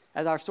Christ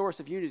as our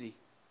source of unity.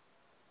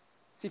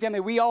 See,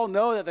 family, we all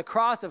know that the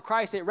cross of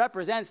Christ, it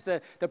represents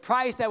the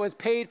price that was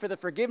paid for the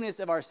forgiveness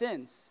of our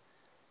sins.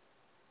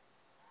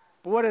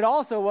 But what it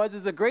also was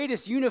is the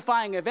greatest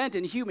unifying event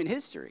in human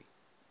history.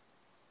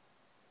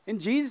 In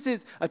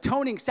Jesus'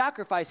 atoning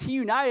sacrifice, he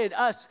united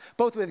us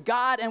both with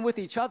God and with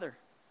each other.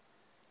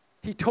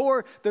 He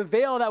tore the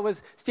veil that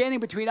was standing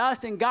between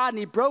us and God, and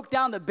he broke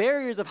down the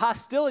barriers of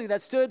hostility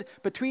that stood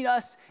between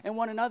us and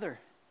one another.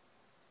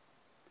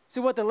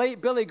 So what the late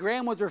Billy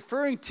Graham was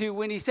referring to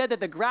when he said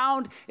that the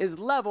ground is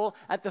level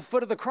at the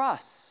foot of the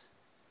cross.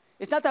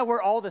 It's not that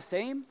we're all the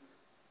same.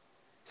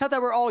 It's not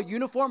that we're all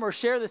uniform or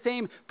share the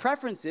same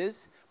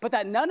preferences, but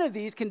that none of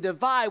these can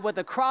divide what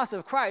the cross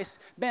of Christ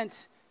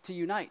meant to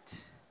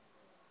unite.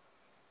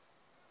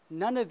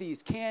 None of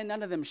these can,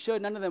 none of them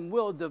should, none of them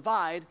will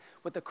divide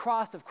what the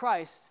cross of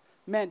Christ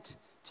meant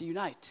to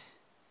unite.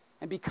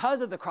 And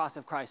because of the cross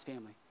of Christ,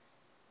 family,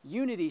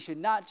 unity should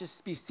not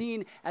just be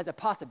seen as a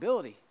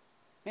possibility.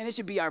 Man, it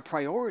should be our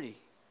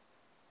priority.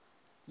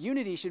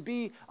 Unity should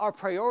be our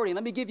priority. And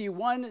let me give you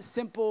one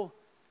simple,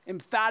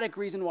 emphatic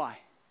reason why.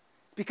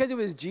 It's because it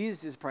was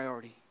Jesus'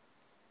 priority.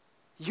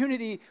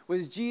 Unity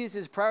was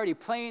Jesus' priority,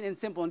 plain and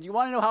simple. And do you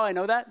want to know how I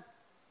know that?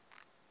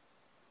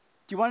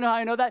 Do you want to know how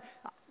I know that?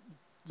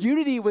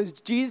 Unity was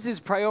Jesus'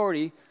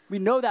 priority. We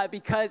know that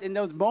because in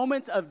those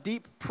moments of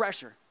deep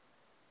pressure,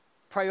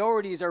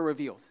 priorities are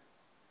revealed.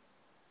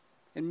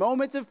 In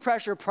moments of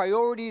pressure,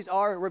 priorities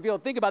are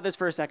revealed. Think about this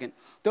for a second.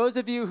 Those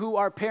of you who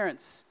are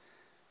parents,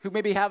 who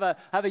maybe have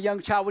a young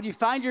child, when you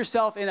find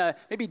yourself in a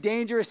maybe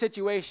dangerous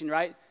situation,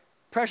 right?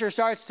 pressure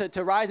starts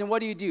to rise, and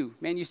what do?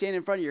 Man, you stand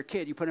in front of your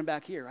kid, you put him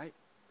back here, right?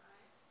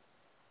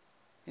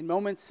 In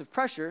moments of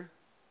pressure,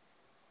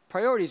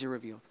 priorities are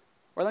revealed.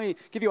 Or let me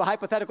give you a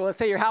hypothetical. Let's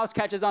say your house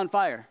catches on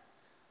fire.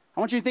 I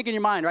want you to think in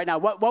your mind right now,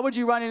 what would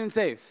you run in and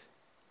save?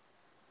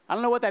 I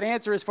don't know what that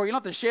answer is for. You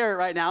don't have to share it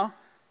right now.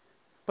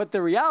 But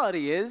the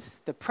reality is,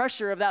 the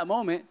pressure of that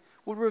moment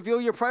will reveal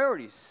your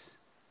priorities,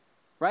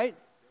 right?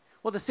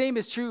 Well, the same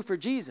is true for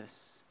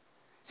Jesus.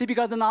 See,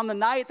 because on the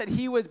night that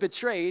he was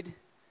betrayed,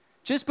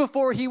 just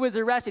before he was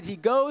arrested, he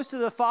goes to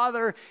the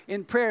Father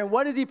in prayer. And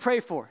what does he pray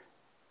for?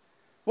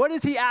 What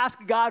does he ask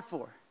God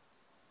for?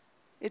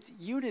 It's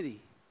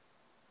unity.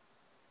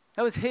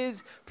 That was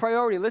his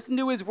priority. Listen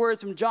to his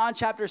words from John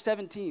chapter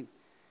 17.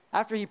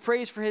 After he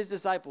prays for his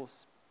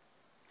disciples,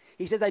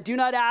 he says, I do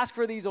not ask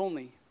for these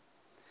only,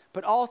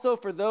 but also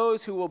for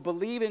those who will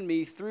believe in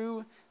me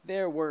through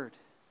their word.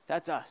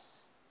 That's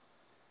us.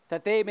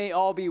 That they may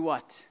all be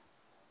what?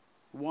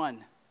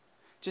 One.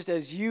 Just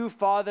as you,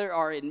 Father,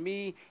 are in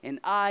me, and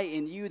I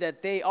in you,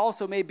 that they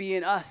also may be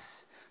in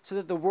us, so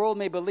that the world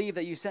may believe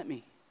that you sent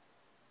me.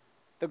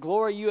 The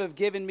glory you have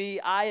given me,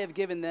 I have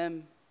given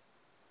them,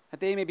 that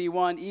they may be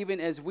one,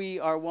 even as we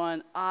are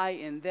one, I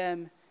in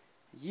them,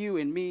 you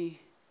in me,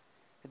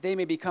 that they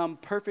may become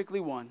perfectly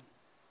one,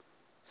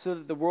 so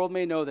that the world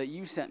may know that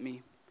you sent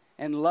me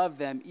and love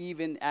them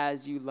even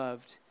as you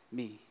loved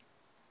me.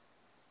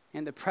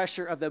 And the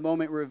pressure of the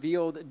moment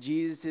revealed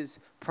Jesus'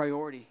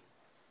 priority,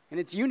 and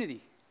it's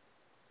unity.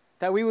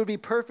 That we would be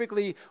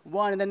perfectly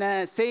one. And then in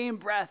that same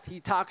breath, he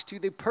talks to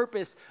the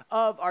purpose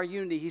of our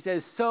unity. He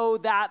says, so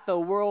that the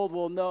world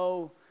will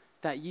know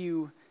that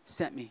you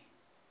sent me.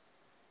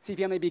 See,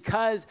 family,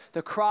 because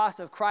the cross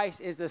of Christ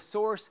is the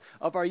source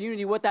of our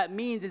unity, what that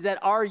means is that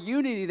our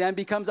unity then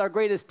becomes our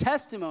greatest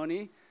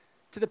testimony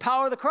to the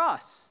power of the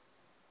cross.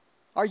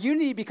 Our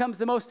unity becomes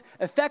the most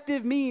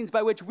effective means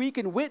by which we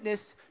can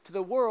witness to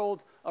the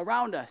world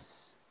around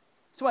us.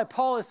 That's why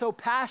Paul is so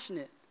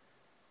passionate.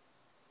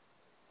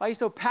 Why he's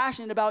so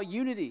passionate about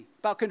unity,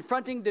 about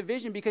confronting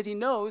division, because he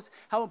knows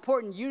how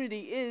important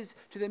unity is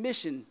to the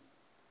mission.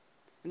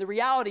 And the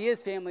reality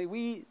is, family,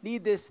 we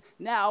need this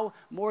now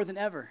more than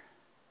ever.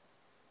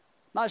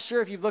 I'm not sure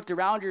if you've looked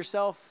around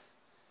yourself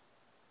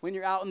when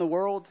you're out in the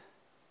world,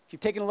 if you've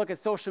taken a look at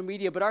social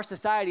media, but our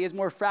society is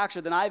more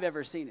fractured than I've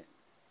ever seen it.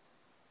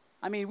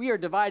 I mean, we are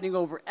dividing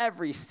over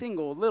every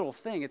single little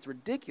thing. It's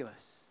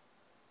ridiculous.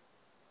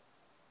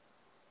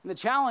 And the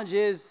challenge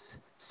is,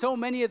 so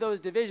many of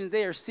those divisions,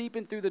 they are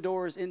seeping through the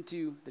doors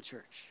into the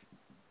church.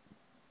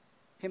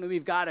 Family,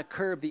 we've got to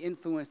curb the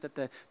influence that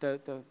the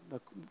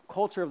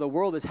culture of the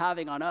world is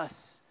having on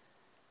us.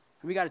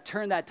 And we got to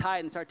turn that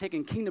tide and start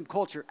taking kingdom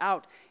culture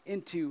out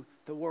into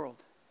the world.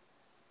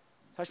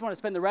 So I just want to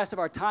spend the rest of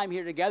our time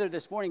here together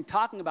this morning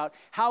talking about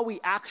how we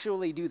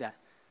actually do that.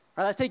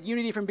 All right, let's take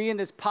unity from being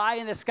this pie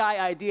in the sky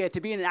idea to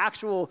being an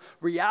actual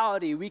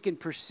reality we can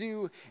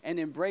pursue and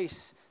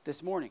embrace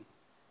this morning.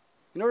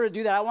 In order to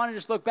do that, I want to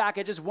just look back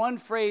at just one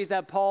phrase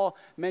that Paul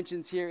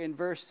mentions here in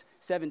verse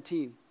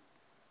 17.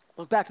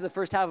 Look back to the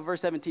first half of verse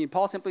 17.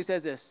 Paul simply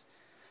says this,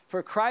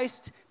 for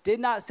Christ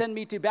did not send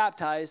me to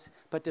baptize,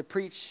 but to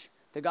preach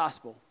the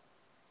gospel.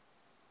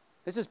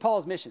 This is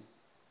Paul's mission.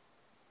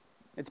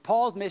 It's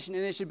Paul's mission,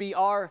 and it should be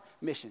our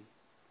mission.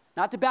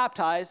 Not to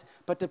baptize,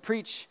 but to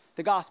preach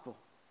the gospel.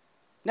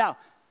 Now,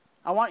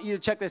 I want you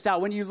to check this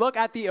out. When you look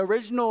at the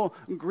original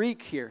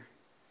Greek here,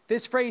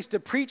 this phrase, to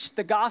preach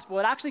the gospel,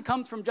 it actually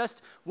comes from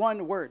just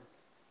one word.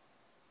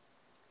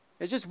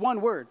 It's just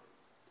one word.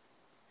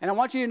 And I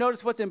want you to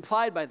notice what's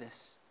implied by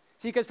this.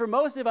 See, because for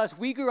most of us,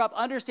 we grew up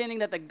understanding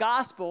that the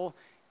gospel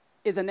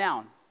is a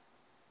noun.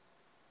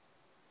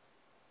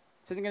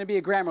 This isn't going to be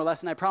a grammar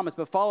lesson, I promise,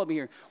 but follow me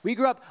here. We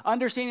grew up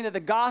understanding that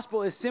the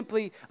gospel is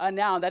simply a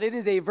noun, that it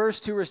is a verse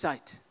to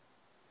recite.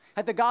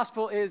 That the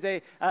gospel is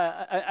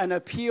an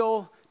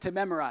appeal to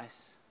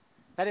memorize.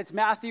 That it's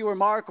Matthew or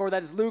Mark, or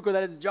that it's Luke, or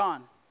that it's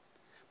John.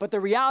 But the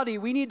reality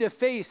we need to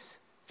face,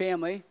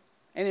 family,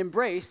 and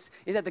embrace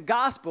is that the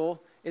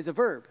gospel is a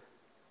verb.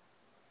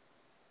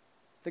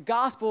 The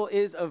gospel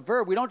is a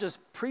verb. We don't just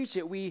preach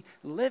it, we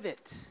live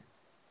it.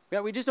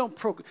 We just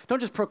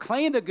don't just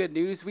proclaim the good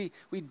news, we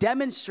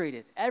demonstrate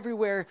it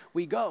everywhere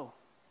we go.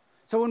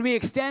 So when we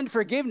extend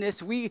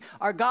forgiveness, we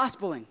are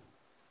gospeling.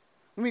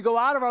 When we go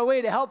out of our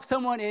way to help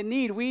someone in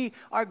need, we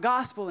are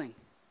gospeling.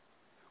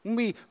 When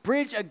we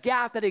bridge a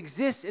gap that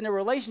exists in a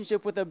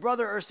relationship with a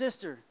brother or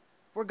sister,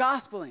 we're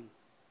gospeling.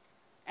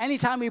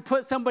 Anytime we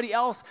put somebody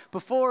else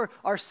before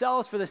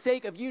ourselves for the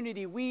sake of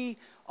unity, we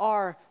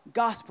are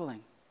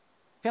gospeling.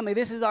 Family,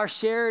 this is our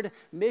shared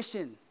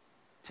mission,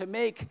 to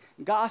make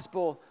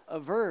gospel a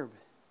verb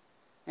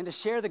and to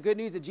share the good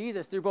news of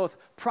Jesus through both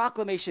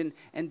proclamation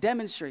and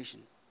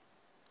demonstration.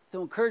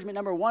 So encouragement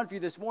number one for you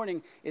this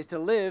morning is to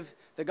live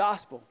the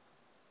gospel.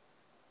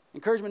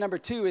 Encouragement number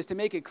two is to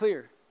make it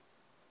clear.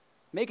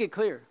 Make it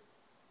clear.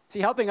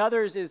 See, helping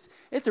others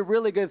it's a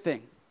really good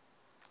thing.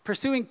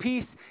 Pursuing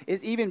peace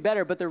is even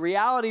better, but the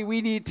reality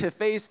we need to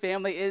face,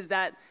 family, is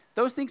that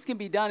those things can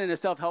be done in a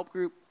self-help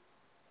group.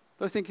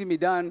 Those things can be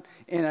done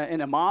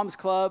in a mom's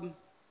club,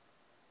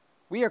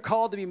 We are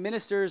called to be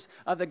ministers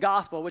of the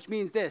gospel, which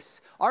means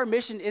this: our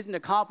mission isn't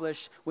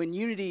accomplished when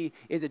unity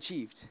is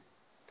achieved.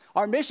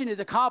 Our mission is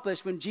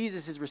accomplished when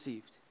Jesus is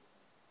received.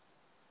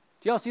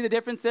 Do y'all see the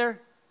difference there?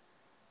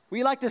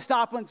 We like to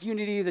stop once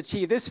unity is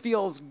achieved. This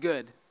feels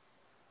good.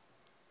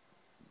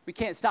 We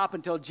can't stop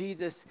until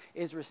Jesus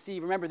is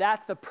received. Remember,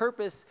 that's the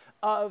purpose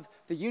of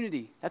the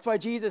unity. That's why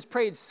Jesus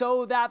prayed,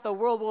 so that the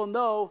world will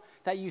know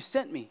that you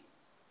sent me.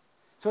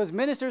 So as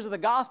ministers of the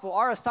gospel,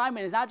 our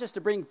assignment is not just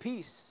to bring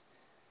peace,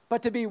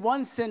 but to be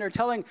one sinner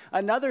telling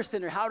another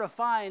sinner how to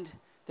find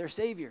their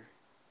Savior.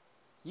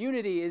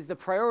 Unity is the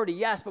priority,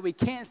 yes, but we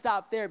can't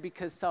stop there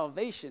because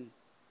salvation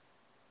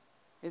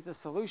is the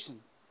solution.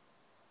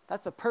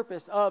 That's the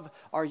purpose of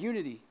our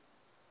unity.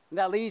 And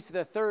that leads to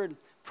the third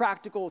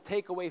practical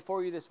takeaway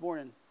for you this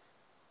morning.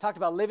 Talked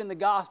about living the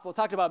gospel,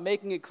 talked about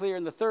making it clear,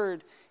 and the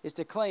third is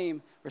to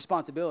claim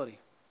responsibility.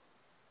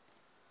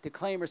 To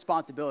claim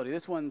responsibility.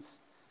 This one's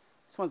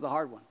the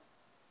hard one.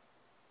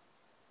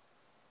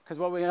 Because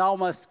what we all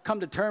must come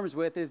to terms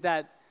with is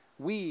that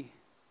we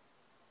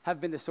have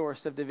been the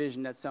source of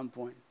division at some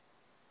point.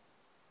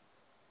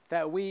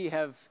 That we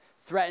have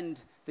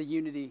threatened the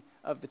unity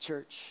of the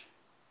church.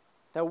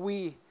 That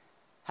we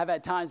have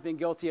at times been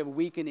guilty of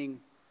weakening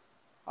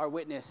our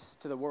witness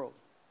to the world.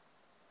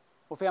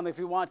 Well, family, if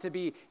we want to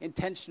be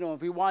intentional,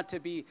 if we want to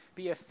be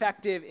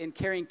effective in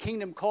carrying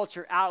kingdom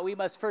culture out, we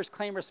must first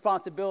claim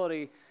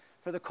responsibility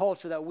for the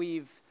culture that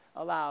we've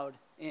allowed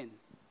in.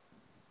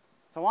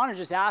 So I want to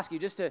just ask you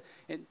just to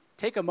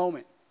take a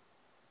moment,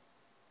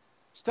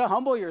 just to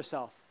humble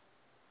yourself.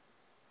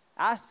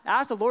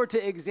 Ask the Lord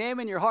to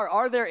examine your heart.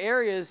 Are there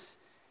areas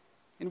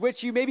in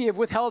which you maybe have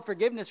withheld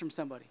forgiveness from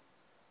somebody?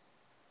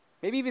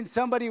 Maybe even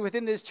somebody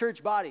within this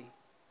church body.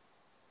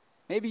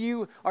 Maybe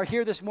you are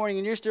here this morning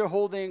and you're still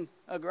holding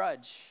a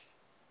grudge.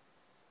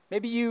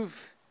 Maybe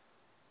you've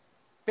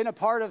been a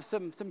part of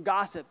some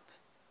gossip,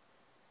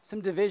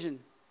 some division.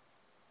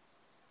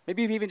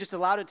 Maybe you've even just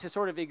allowed it to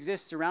sort of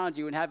exist around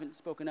you and haven't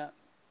spoken up.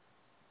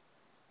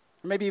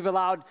 Or maybe you've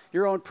allowed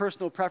your own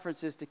personal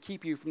preferences to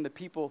keep you from the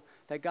people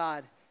that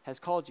God has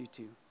called you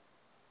to.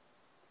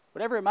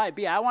 Whatever it might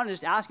be, I want to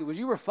just ask you, would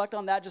you reflect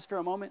on that just for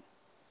a moment?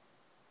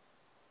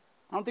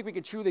 I don't think we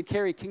could truly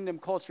carry kingdom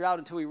culture out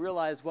until we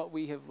realize what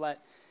we have let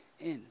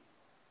in.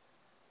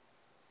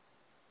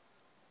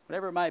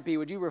 Whatever it might be,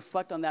 would you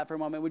reflect on that for a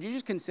moment? Would you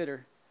just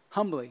consider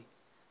humbly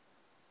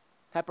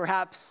that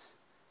perhaps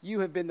you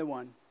have been the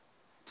one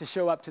to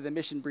show up to the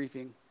mission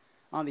briefing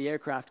on the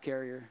aircraft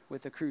carrier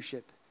with a cruise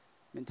ship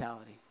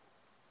mentality?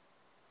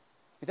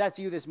 If that's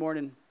you this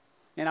morning,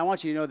 and I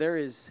want you to know there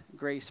is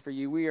grace for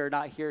you. We are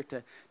not here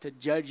to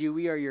judge you.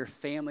 We are your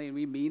family, and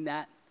we mean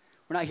that.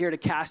 We're not here to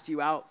cast you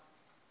out.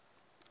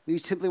 We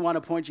simply want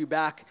to point you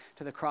back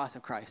to the cross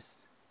of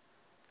Christ.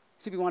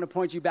 Simply want to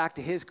point you back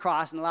to his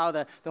cross and allow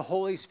the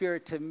Holy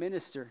Spirit to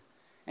minister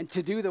and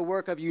to do the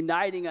work of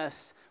uniting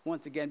us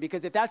once again.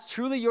 Because if that's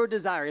truly your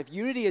desire, if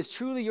unity is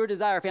truly your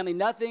desire, family,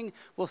 nothing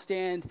will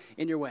stand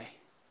in your way.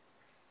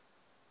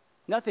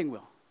 Nothing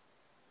will.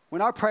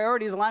 When our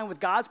priorities align with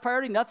God's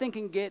priority, nothing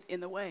can get in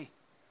the way.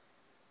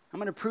 I'm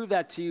going to prove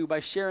that to you by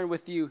sharing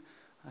with you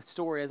a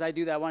story. As I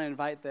do that, I want to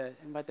invite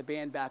the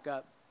band back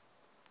up.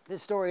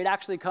 This story, it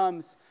actually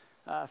comes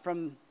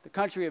from the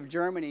country of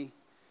Germany,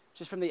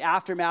 just from the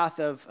aftermath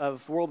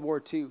of World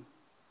War II.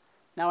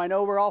 Now, I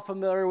know we're all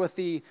familiar with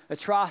the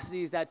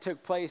atrocities that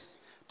took place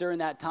during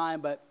that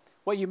time, but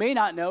what you may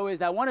not know is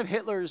that one of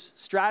Hitler's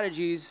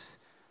strategies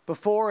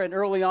before and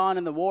early on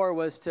in the war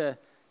was to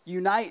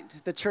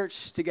unite the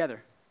church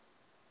together.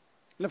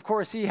 And of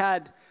course, he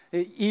had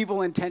an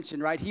evil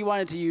intention, right? He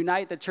wanted to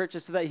unite the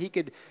churches so that he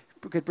could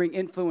bring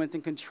influence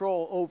and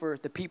control over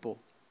the people.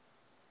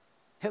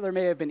 Hitler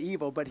may have been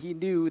evil, but he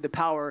knew the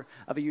power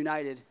of a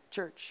united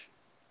church.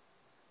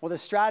 Well,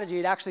 this strategy,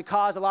 it actually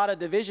caused a lot of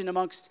division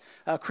amongst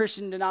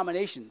Christian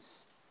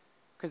denominations,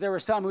 because there were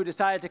some who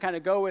decided to kind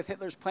of go with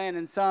Hitler's plan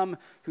and some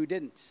who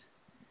didn't.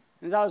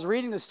 And as I was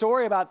reading the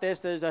story about this,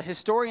 there's a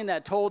historian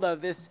that told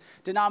of this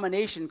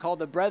denomination called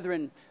the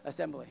Brethren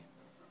Assembly.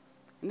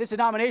 And this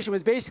denomination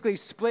was basically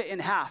split in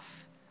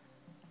half,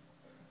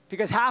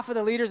 because half of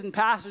the leaders and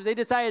pastors, they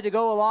decided to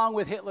go along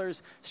with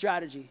Hitler's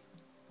strategy.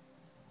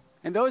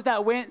 And those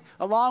that went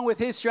along with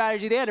his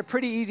strategy, they had a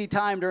pretty easy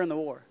time during the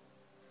war.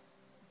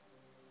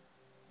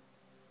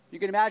 You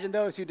can imagine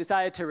those who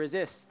decided to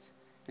resist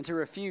and to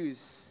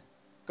refuse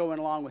going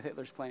along with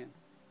Hitler's plan.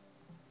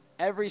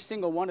 Every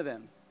single one of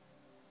them,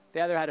 they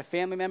either had a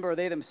family member or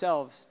they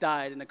themselves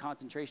died in a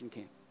concentration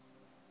camp.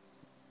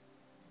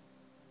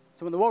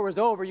 So when the war was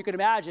over, you can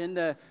imagine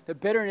the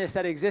bitterness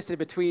that existed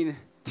between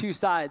two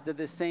sides of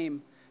this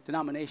same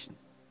denomination.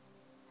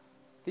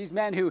 These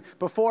men who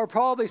before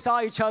probably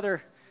saw each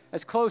other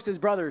as close as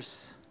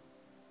brothers,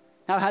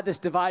 now had this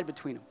divide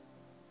between them.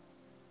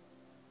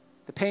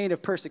 The pain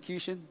of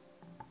persecution,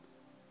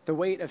 the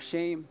weight of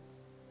shame,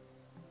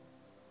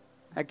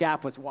 that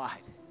gap was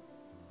wide.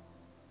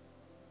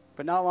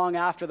 But not long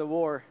after the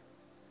war,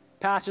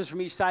 pastors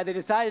from each side, they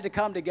decided to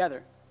come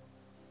together.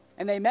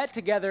 And they met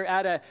together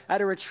at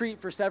a retreat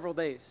for several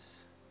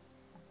days.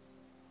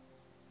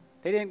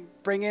 They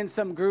didn't bring in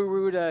some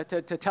guru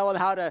to tell them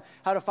how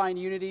to find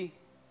unity.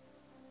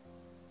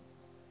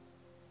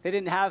 They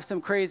didn't have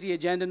some crazy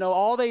agenda. No,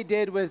 all they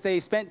did was they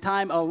spent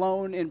time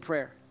alone in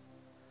prayer,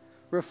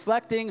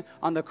 reflecting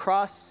on the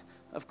cross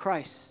of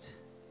Christ.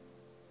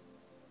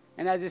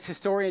 And as this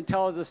historian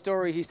tells the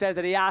story, he says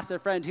that he asked a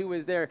friend who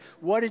was there,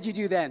 "What did you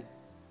do then?"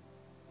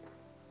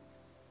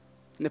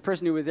 And the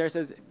person who was there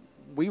says,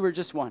 "We were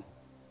just one.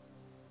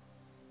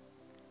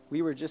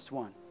 We were just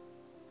one."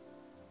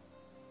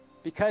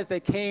 Because they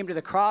came to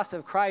the cross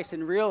of Christ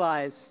and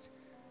realized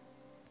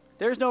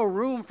there's no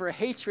room for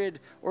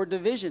hatred or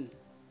division.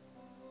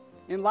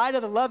 In light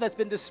of the love that's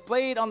been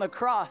displayed on the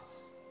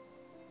cross,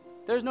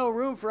 there's no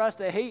room for us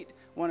to hate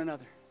one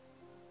another.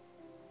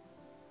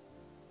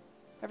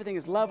 Everything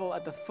is level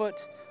at the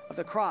foot of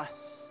the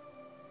cross.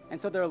 And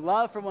so their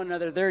love for one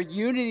another, their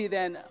unity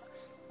then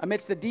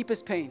amidst the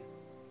deepest pain,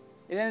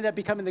 it ended up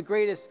becoming the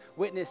greatest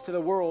witness to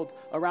the world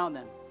around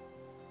them.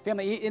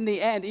 Family, in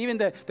the end, even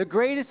the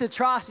greatest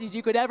atrocities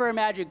you could ever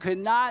imagine could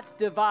not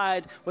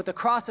divide what the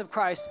cross of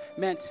Christ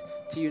meant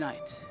to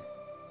unite.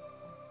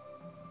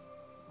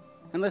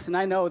 And listen,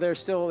 I know there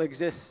still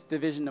exists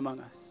division among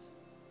us.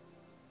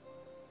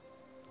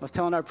 I was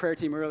telling our prayer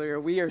team earlier,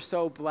 we are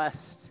so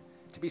blessed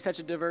to be such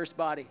a diverse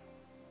body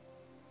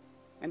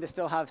and to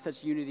still have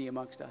such unity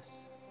amongst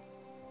us.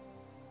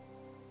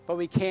 But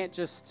we can't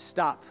just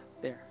stop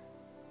there.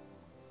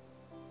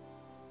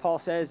 Paul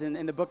says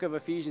in the book of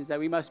Ephesians that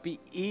we must be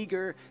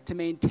eager to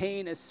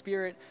maintain a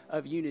spirit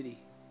of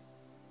unity.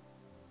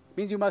 It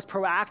means we must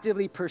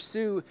proactively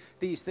pursue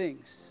these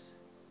things.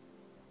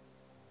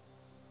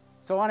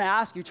 So I want to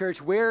ask you,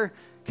 church, where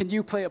can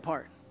you play a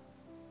part?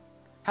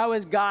 How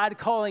is God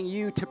calling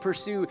you to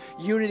pursue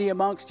unity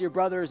amongst your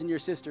brothers and your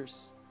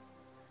sisters?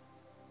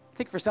 I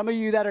think for some of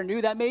you that are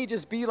new, that may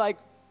just be like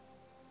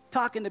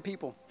talking to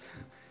people,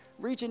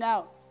 reaching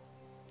out,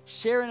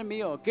 sharing a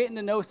meal, getting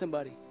to know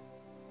somebody.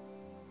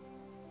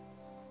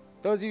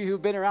 Those of you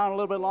who've been around a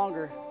little bit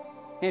longer,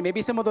 hey,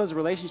 maybe some of those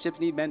relationships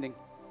need mending.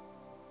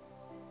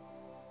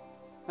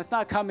 Let's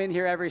not come in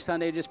here every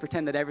Sunday and just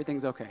pretend that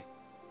everything's okay.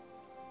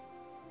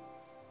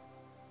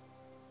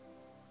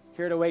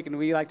 Here at Awaken,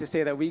 we like to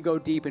say that we go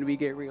deep and we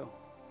get real.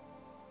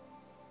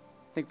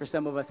 I think for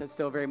some of us, that's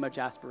still very much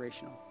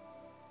aspirational.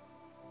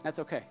 That's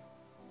okay.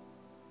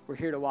 We're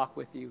here to walk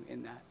with you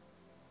in that.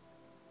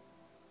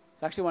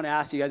 So I actually want to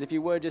ask you guys, if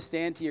you would, just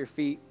stand to your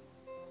feet.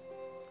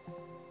 I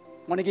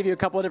want to give you a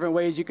couple of different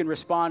ways you can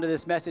respond to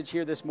this message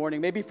here this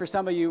morning. Maybe for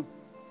some of you,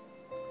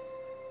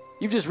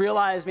 you've just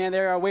realized, man,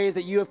 there are ways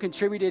that you have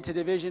contributed to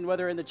division,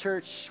 whether in the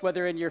church,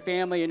 whether in your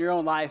family, in your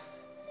own life.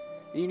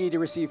 And you need to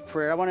receive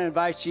prayer. I want to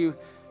invite you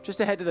just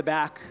to head to the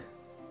back.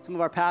 Some of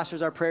our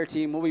pastors, our prayer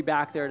team, will be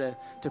back there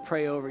to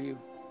pray over you.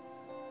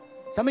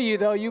 Some of you,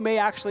 though, you may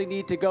actually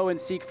need to go and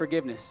seek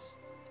forgiveness.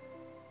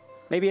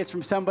 Maybe it's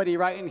from somebody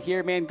right in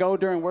here. Man, go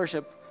during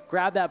worship.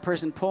 Grab that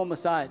person, pull them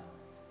aside.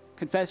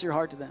 Confess your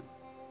heart to them.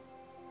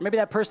 Maybe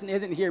that person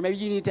isn't here. Maybe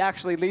you need to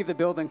actually leave the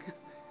building.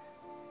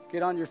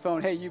 Get on your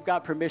phone. Hey, you've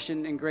got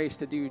permission and grace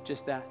to do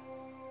just that.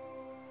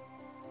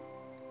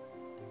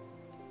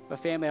 But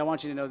family, I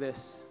want you to know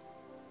this.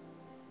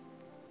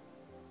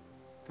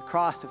 The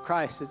cross of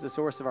Christ is the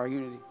source of our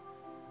unity.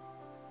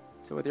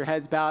 So with your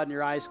heads bowed and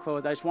your eyes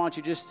closed, I just want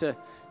you just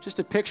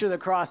to picture the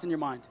cross in your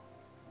mind.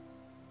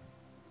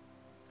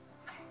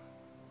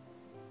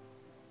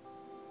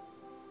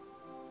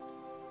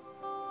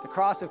 The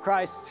cross of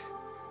Christ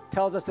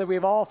tells us that we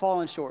have all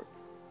fallen short.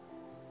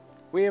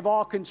 We have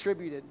all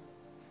contributed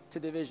to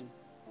division.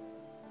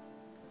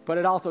 But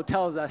it also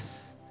tells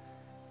us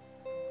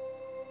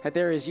that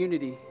there is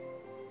unity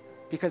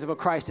because of what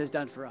Christ has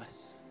done for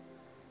us.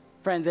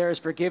 Friends, there is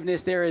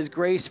forgiveness, there is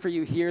grace for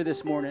you here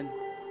this morning.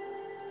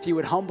 If you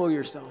would humble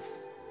yourself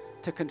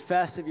to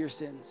confess of your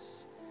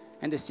sins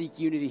and to seek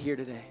unity here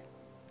today.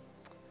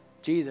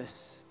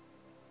 Jesus,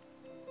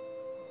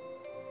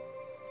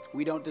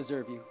 we don't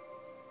deserve you.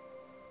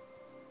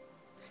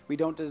 We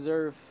don't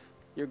deserve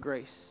your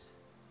grace.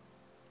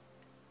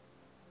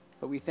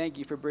 But we thank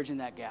you for bridging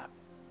that gap.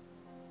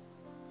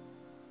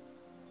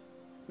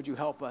 Would you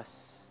help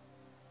us?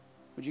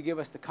 Would you give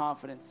us the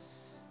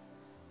confidence?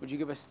 Would you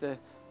give us the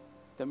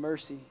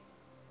mercy?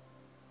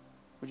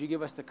 Would you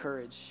give us the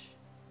courage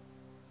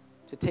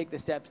to take the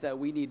steps that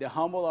we need to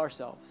humble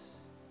ourselves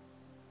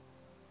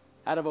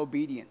out of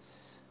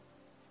obedience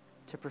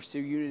to pursue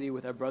unity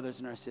with our brothers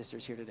and our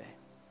sisters here today?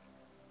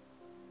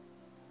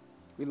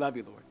 We love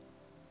you, Lord.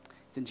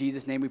 It's in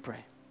Jesus' name we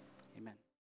pray.